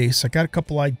for a base. I got a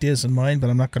couple ideas in mind, but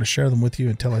I'm not going to share them with you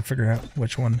until I figure out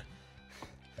which one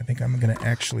I think I'm going to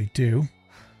actually do.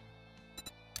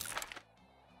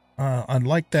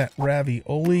 Unlike that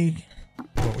ravioli,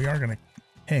 but we are going to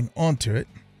hang on to it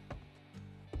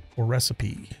for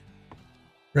recipeing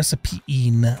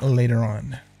later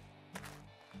on.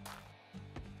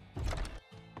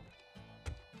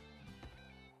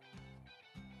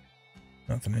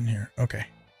 Nothing in here. Okay.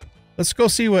 Let's go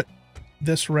see what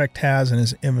this Rect has in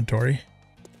his inventory.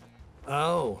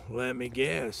 Oh, let me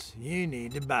guess. You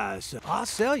need to buy some. I'll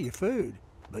sell you food,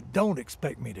 but don't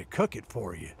expect me to cook it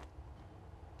for you.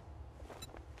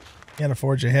 Can't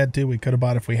afford your head, too. We could have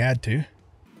bought if we had to.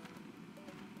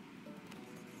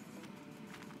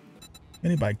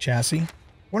 Mini bike chassis.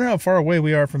 Wonder how far away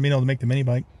we are from being able to make the mini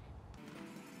bike.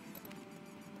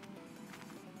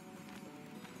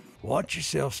 Watch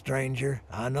yourself, stranger.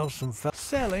 I know some fellas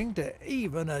selling to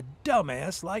even a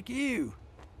dumbass like you.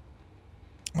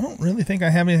 I don't really think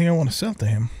I have anything I want to sell to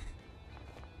him.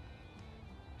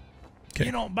 Okay.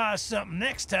 You don't buy something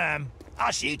next time,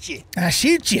 I'll shoot you. I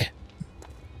shoot you.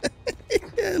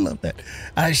 I love that.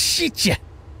 I shoot you.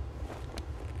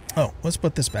 Oh, let's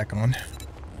put this back on.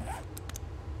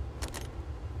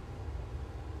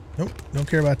 Nope, don't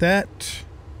care about that.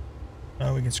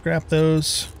 We can scrap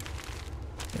those.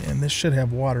 And this should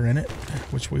have water in it,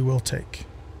 which we will take.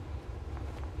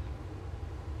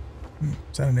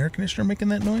 Is that an air conditioner making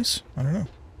that noise? I don't know.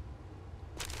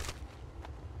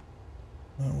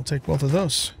 We'll take both of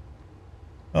those.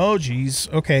 Oh, geez.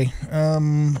 Okay.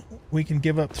 We can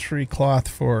give up 3 cloth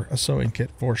for a sewing kit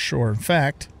for sure. In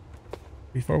fact,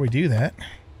 before we do that...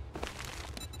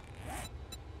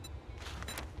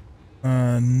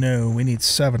 no, we need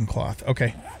 7 cloth.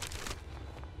 Okay.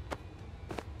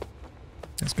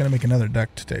 It's going to make another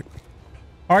duct tape.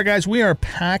 All right, guys, we are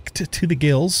packed to the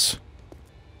gills.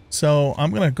 So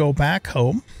I'm going to go back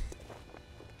home.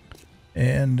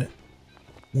 And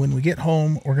when we get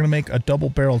home, we're going to make a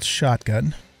double-barreled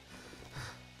shotgun.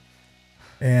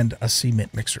 And a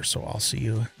cement mixer. So I'll see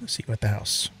you at the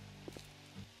house.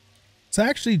 It's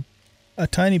actually a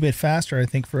tiny bit faster, I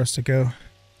think, for us to go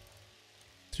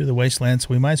through the wasteland. So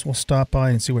we might as well stop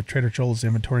by and see what Trader Joel's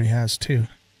inventory has, too.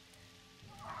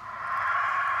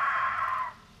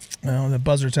 Well, the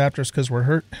buzzard's after us because we're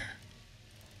hurt.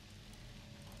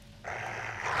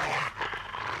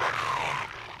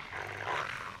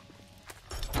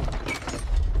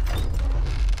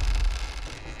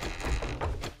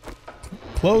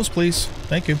 Close, please.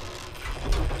 Thank you.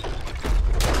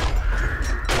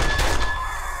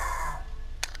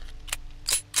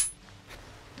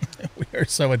 We are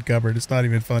so encumbered. It's not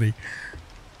even funny.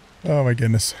 Oh, my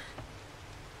goodness.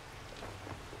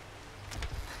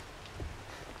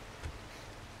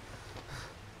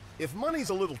 If money's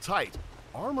a little tight,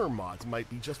 armor mods might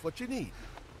be just what you need.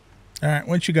 All right,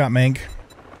 what you got, Mank?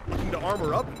 Looking to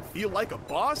armor up and feel like a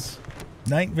boss?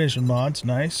 Night vision mods,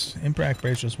 nice. Impact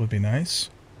ratios would be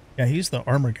nice. Yeah, he's the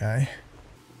armor guy.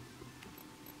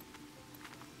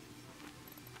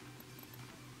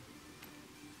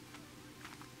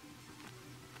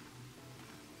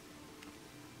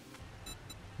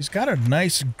 He's got a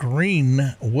nice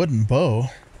green wooden bow.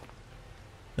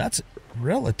 That's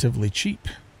relatively cheap.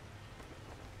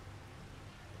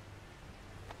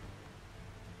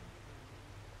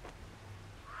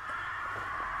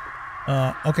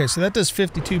 Okay, so that does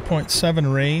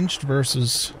 52.7 ranged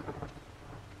versus...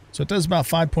 So it does about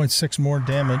 5.6 more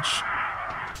damage.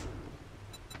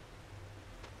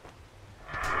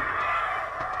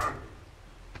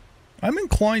 I'm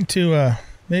inclined to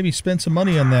maybe spend some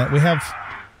money on that. We have...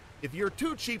 If you're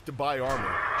too cheap to buy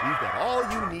armor, you've got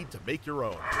all you need to make your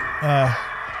own.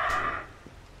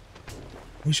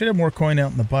 We should have more coin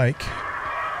out in the bike.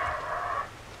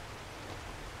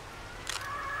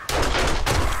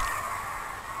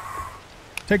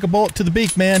 Take a bullet to the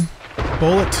beak, man.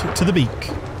 Bullet to the beak.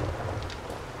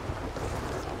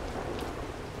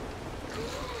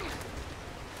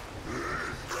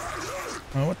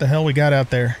 Oh, what the hell we got out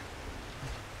there?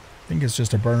 think it's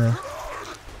just a burner.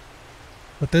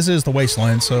 But this is the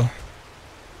wasteland, so...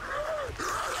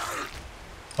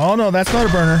 Oh no, that's not a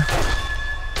burner.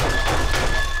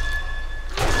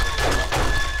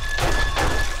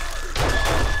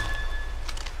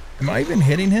 Am I even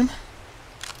hitting him?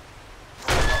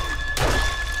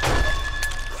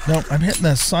 Nope, I'm hitting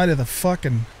the side of the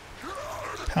fucking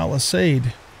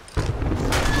palisade.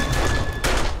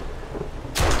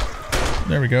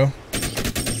 There we go.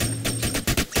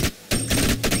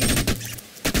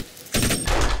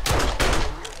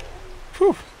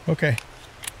 Whew, okay.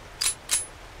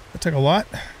 That took a lot.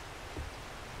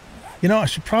 You know, I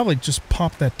should probably just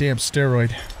pop that damn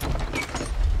steroid.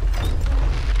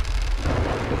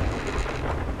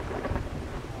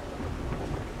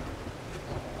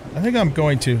 I think I'm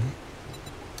going to.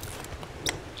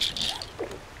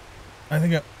 I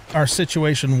think our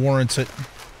situation warrants it.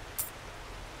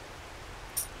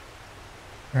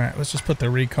 Alright, let's just put the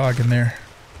recog in there.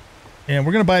 And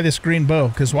we're going to buy this green bow,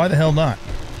 because why the hell not?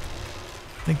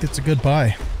 I think that's a good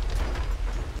buy.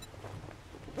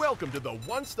 Welcome to the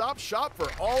one-stop shop for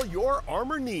all your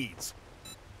armor needs.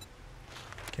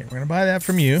 Okay, we're going to buy that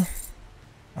from you.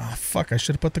 Ah, fuck, I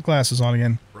should have put the glasses on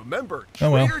again. Remember,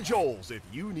 Oh, well. Trader Joel's if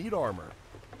you need armor.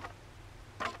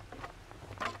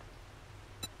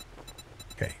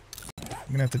 Okay. I'm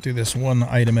going to have to do this one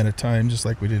item at a time, just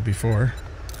like we did before.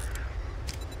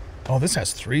 Oh, this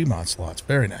has 3 mod slots.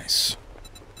 Very nice.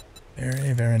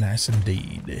 Very, very nice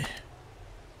indeed.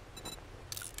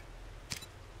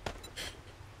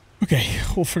 Okay,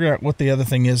 we'll figure out what the other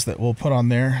thing is that we'll put on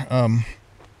there.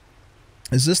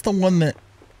 Is this the one that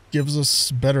gives us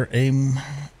better aim?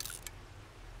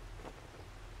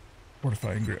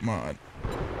 Fortifying grip mod.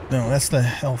 No, that's the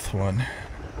health one.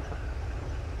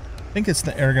 I think it's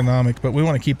the ergonomic, but we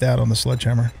want to keep that on the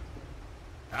sledgehammer.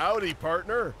 Howdy,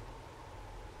 partner.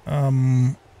 I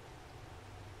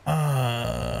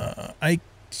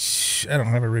don't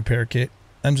have a repair kit.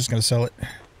 I'm just going to sell it.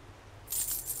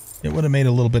 It would have made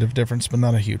a little bit of difference, but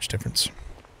not a huge difference.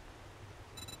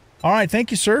 All right, thank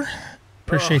you, sir.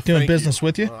 Appreciate doing business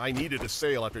with you. I needed a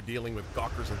sale after dealing with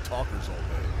gawkers and talkers all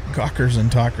day. Gawkers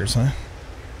and talkers, huh?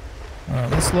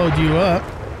 Let's load you up.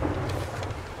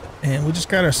 And we just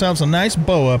got ourselves a nice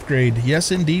bow upgrade.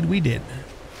 Yes, indeed, we did.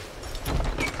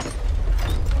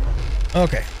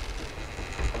 Okay.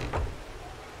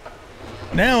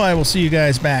 Now I will see you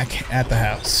guys back at the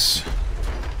house.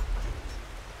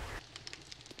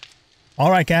 All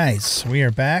right, guys, we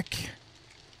are back.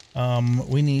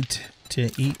 We need to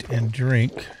eat and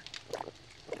drink.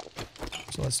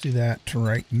 So let's do that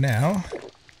right now.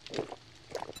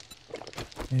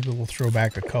 Maybe we'll throw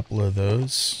back a couple of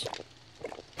those.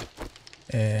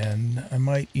 And I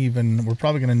might even, we're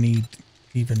probably going to need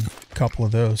even a couple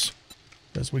of those,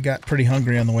 because we got pretty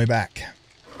hungry on the way back.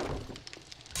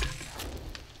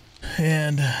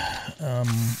 And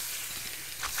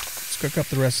let's cook up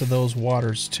the rest of those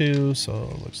waters too. So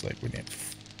it looks like we need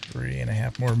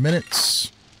 3.5 more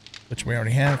minutes, which we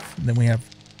already have. And then we have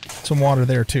some water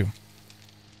there too.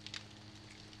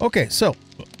 Okay, so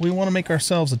we want to make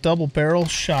ourselves a double barrel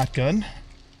shotgun.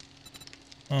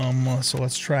 So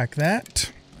let's track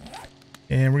that.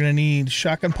 And we're going to need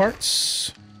shotgun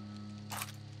parts.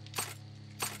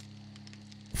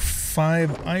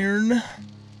 5 iron.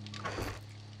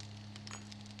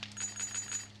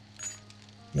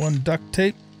 1 duct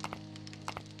tape.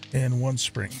 And 1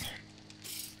 spring.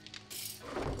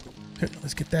 Okay,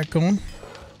 let's get that going.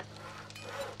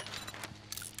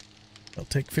 It'll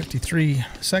take 53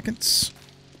 seconds.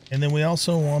 And then we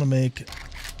also want to make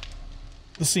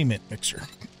the cement mixer.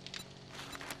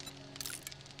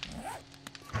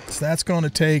 So that's going to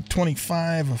take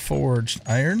 25 forged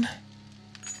iron.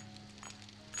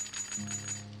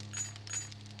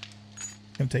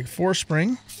 Going to take 4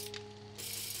 spring,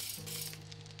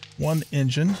 1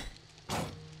 engine,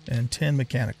 and 10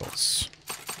 mechanicals.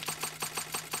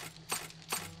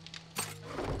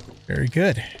 Very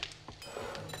good.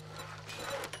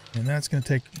 And that's going to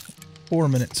take 4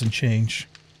 minutes and change.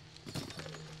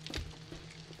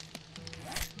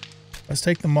 Let's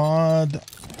take the mod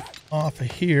off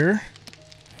of here.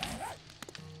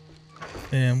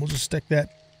 And we'll just stick that...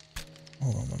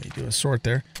 Hold on, let me do a sort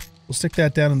there. We'll stick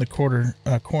that down in the corner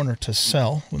to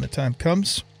sell when the time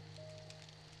comes.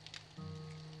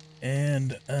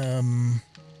 And,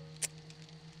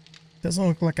 doesn't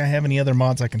look like I have any other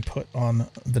mods I can put on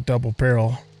the double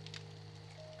barrel.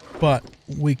 But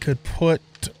we could put...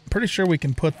 Pretty sure we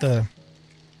can put the...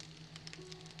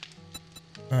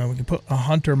 we can put a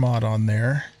hunter mod on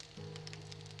there.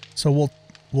 So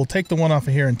we'll take the one off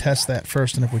of here and test that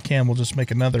first, and if we can, we'll just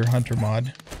make another hunter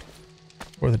mod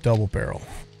for the double barrel.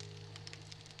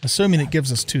 Assuming it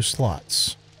gives us 2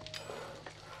 slots.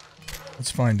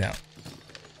 Let's find out.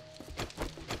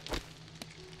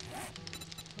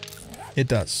 It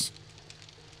does.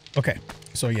 Okay.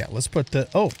 So yeah, let's put the...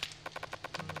 Oh.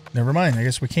 Never mind. I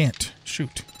guess we can't.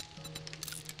 Shoot.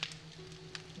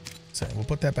 So we'll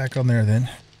put that back on there then.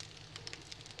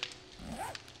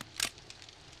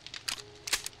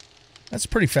 That's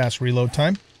pretty fast reload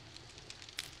time.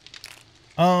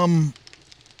 Alright.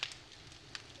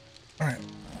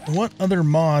 What other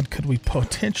mod could we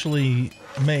potentially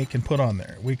make and put on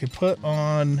there? We could put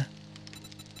on...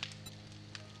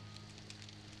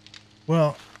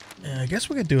 Well, I guess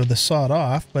we could do the sawed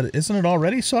off, but isn't it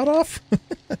already sawed off?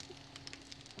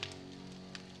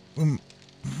 We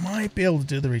might be able to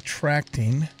do the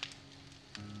retracting.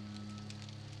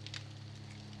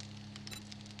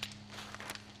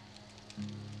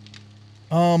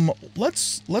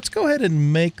 Let's go ahead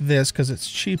and make this because it's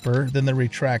cheaper than the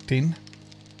retracting.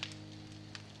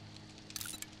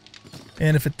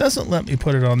 And if it doesn't let me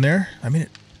put it on there, I mean,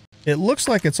 it looks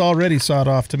like it's already sawed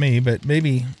off to me, but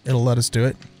maybe it'll let us do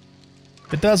it.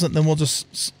 If it doesn't, then we'll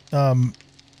just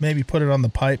maybe put it on the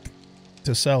pipe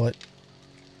to sell it.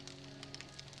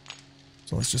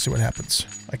 So let's just see what happens.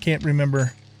 I can't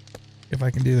remember if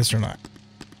I can do this or not.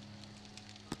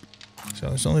 So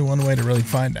there's only one way to really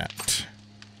find out.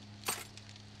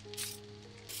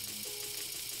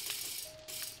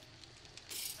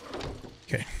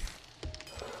 Okay.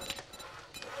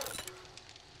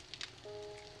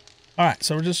 Alright,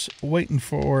 so we're just waiting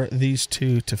for these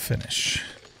two to finish.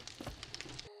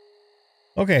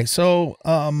 Okay, so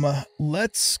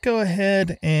let's go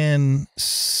ahead and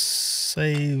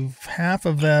save half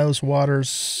of those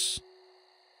waters.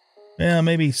 Yeah,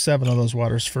 maybe 7 of those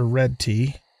waters for red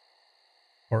tea.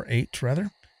 Or 8,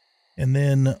 rather. And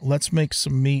then let's make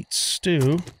some meat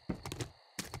stew.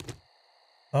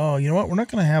 Oh, you know what? We're not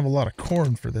going to have a lot of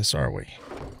corn for this, are we?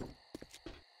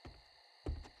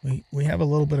 We have a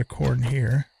little bit of corn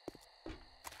here.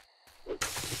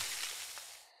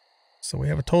 So we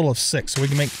have a total of 6. So we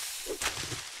can make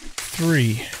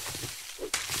 3.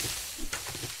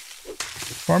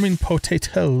 Farming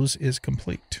potatoes is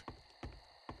complete.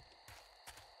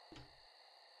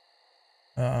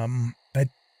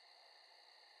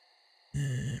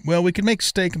 Well, we can make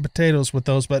steak and potatoes with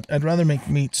those, but I'd rather make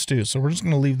meat stew. So we're just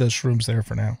going to leave those shrooms there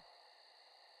for now.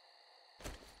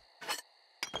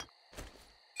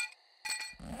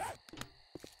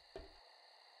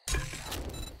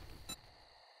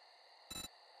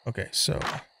 Okay, so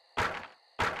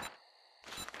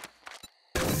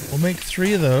we'll make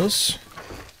 3 of those.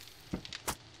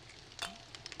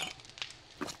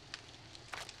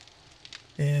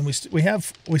 And we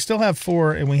still have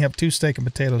 4, and we have 2 steak and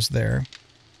potatoes there.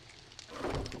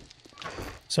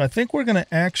 So I think we're gonna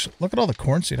actually look at all the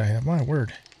corn seed I have. My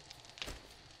word.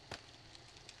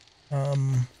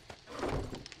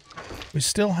 We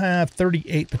still have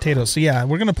 38 potatoes. So yeah,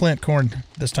 we're gonna plant corn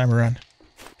this time around.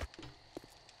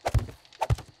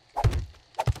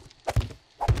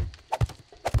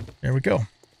 There we go.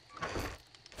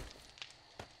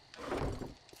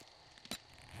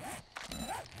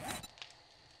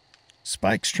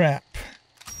 Spike's trap.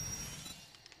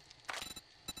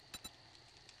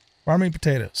 Farming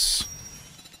potatoes.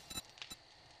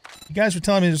 You guys were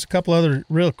telling me there's a couple other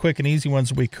real quick and easy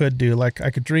ones we could do. Like I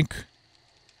could drink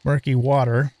murky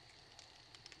water.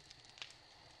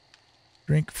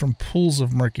 Drink from pools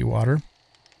of murky water.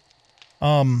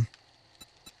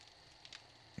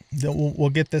 We'll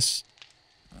get this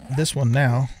one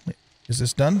now. Is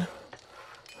this done?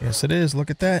 Yes, it is. Look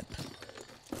at that.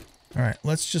 All right,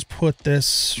 let's just put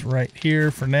this right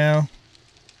here for now.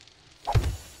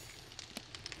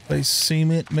 Place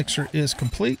cement mixer is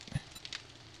complete.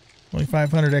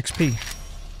 2500 XP.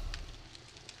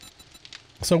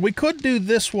 So we could do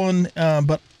this one,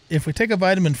 but if we take a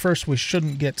vitamin first, we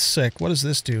shouldn't get sick. What does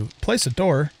this do? Place a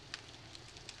door.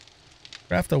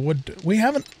 Craft a wood. We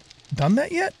haven't done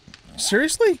that yet?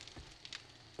 Seriously?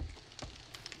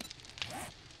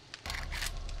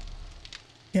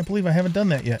 Can't believe I haven't done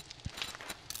that yet.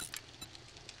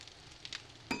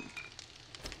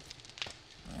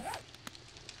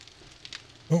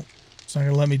 Oh, it's not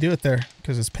going to let me do it there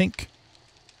because it's pink.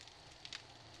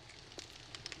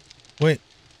 Wait.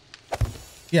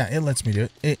 Yeah, it lets me do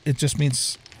it. It just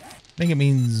means... I think it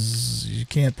means you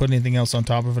can't put anything else on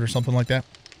top of it or something like that.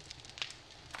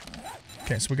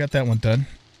 Okay, so we got that one done.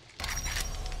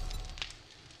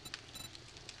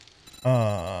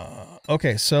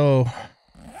 Okay, so...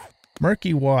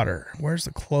 Murky water. Where's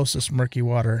the closest murky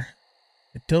water?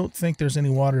 I don't think there's any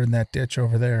water in that ditch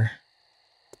over there.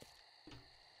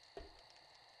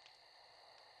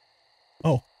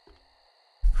 Oh,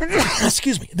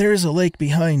 Excuse me. There is a lake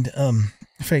behind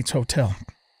Fate's Hotel.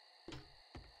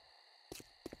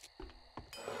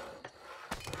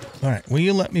 All right, will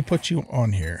you let me put you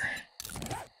on here?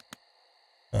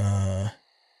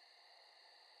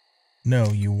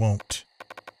 No, you won't.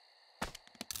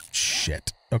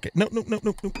 Shit. Okay, no.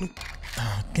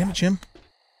 Oh, damn it, Jim.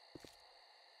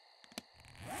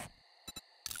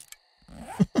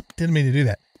 Didn't mean to do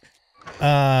that.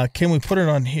 Can we put it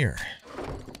on here?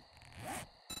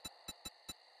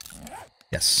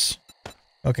 Yes.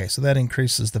 Okay, so that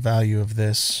increases the value of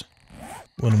this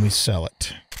when we sell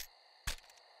it.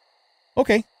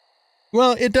 Okay.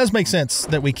 Well, it does make sense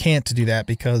that we can't do that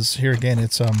because here again,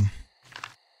 it's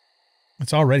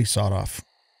already sawed off.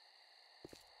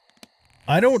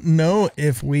 I don't know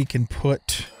if we can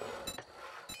put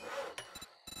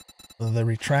the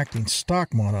retracting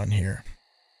stock mod on here.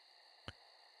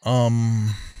 I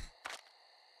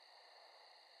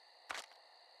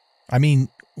mean,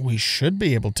 we should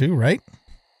be able to, right?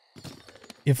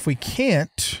 If we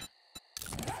can't,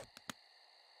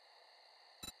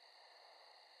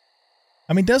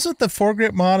 I mean, doesn't the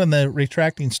foregrip mod and the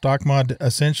retracting stock mod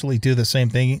essentially do the same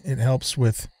thing? It helps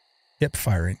with hip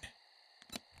firing.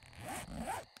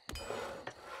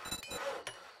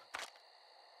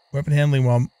 Weapon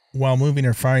handling while moving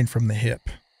or firing from the hip.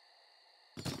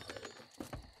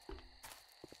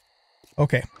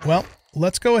 Okay, well,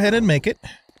 let's go ahead and make it.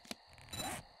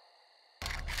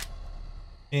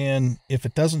 And if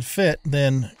it doesn't fit,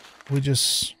 then we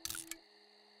just...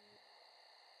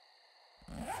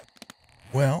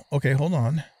 Well, okay, hold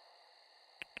on.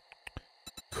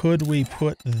 Could we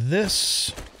put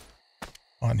this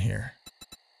on here?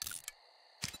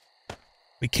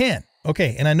 We can.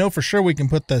 Okay, and I know for sure we can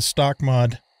put the stock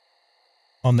mod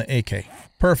on the AK.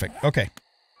 Perfect. Okay.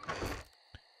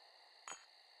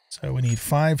 So we need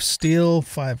 5 steel,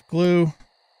 5 glue,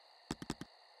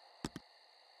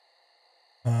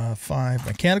 5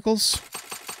 mechanicals,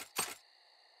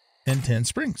 and 10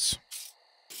 springs.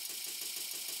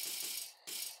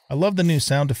 I love the new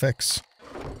sound effects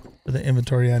for the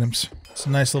inventory items. It's a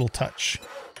nice little touch.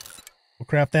 We'll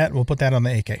craft that and we'll put that on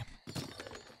the AK.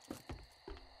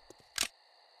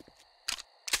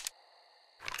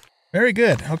 Very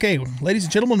good. Okay, ladies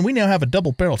and gentlemen, we now have a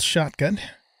double-barreled shotgun.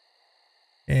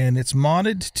 And it's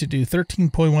modded to do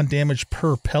 13.1 damage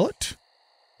per pellet.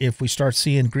 If we start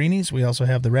seeing greenies, we also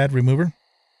have the rad remover,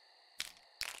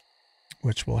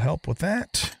 which will help with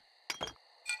that.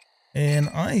 And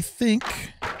I think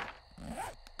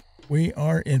we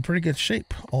are in pretty good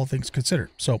shape, all things considered.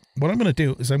 So what I'm going to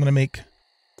do is I'm going to make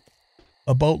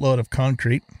a boatload of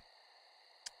concrete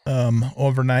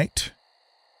overnight.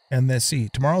 And let's see,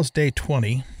 tomorrow's day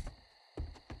 20.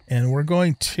 And we're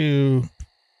going to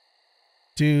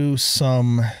do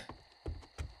some...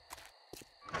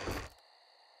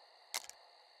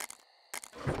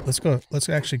 Let's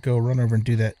actually go run over and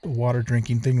do that water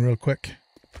drinking thing real quick.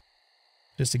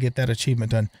 Just to get that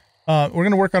achievement done. We're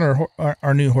going to work on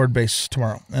our new horde base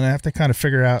tomorrow. And I have to kind of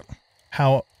figure out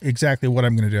how exactly what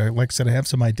I'm going to do. Like I said, I have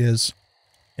some ideas.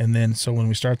 And then, so when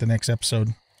we start the next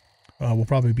episode, we'll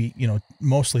probably be, you know,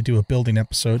 mostly do a building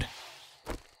episode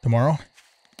tomorrow.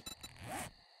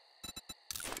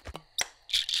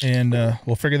 And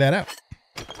we'll figure that out.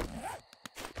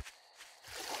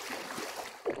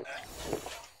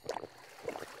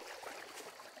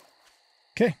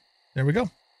 Okay, there we go.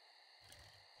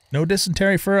 No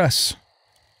dysentery for us.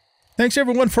 Thanks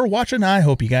everyone for watching. I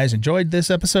hope you guys enjoyed this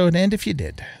episode. And if you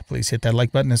did, please hit that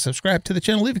like button and subscribe to the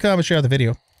channel. Leave a comment, share the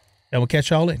video. And we'll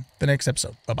catch y'all in the next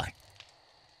episode. Bye-bye.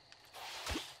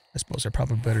 I suppose I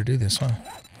probably better do this, huh?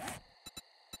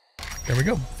 There we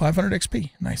go. 500 XP.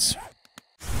 Nice.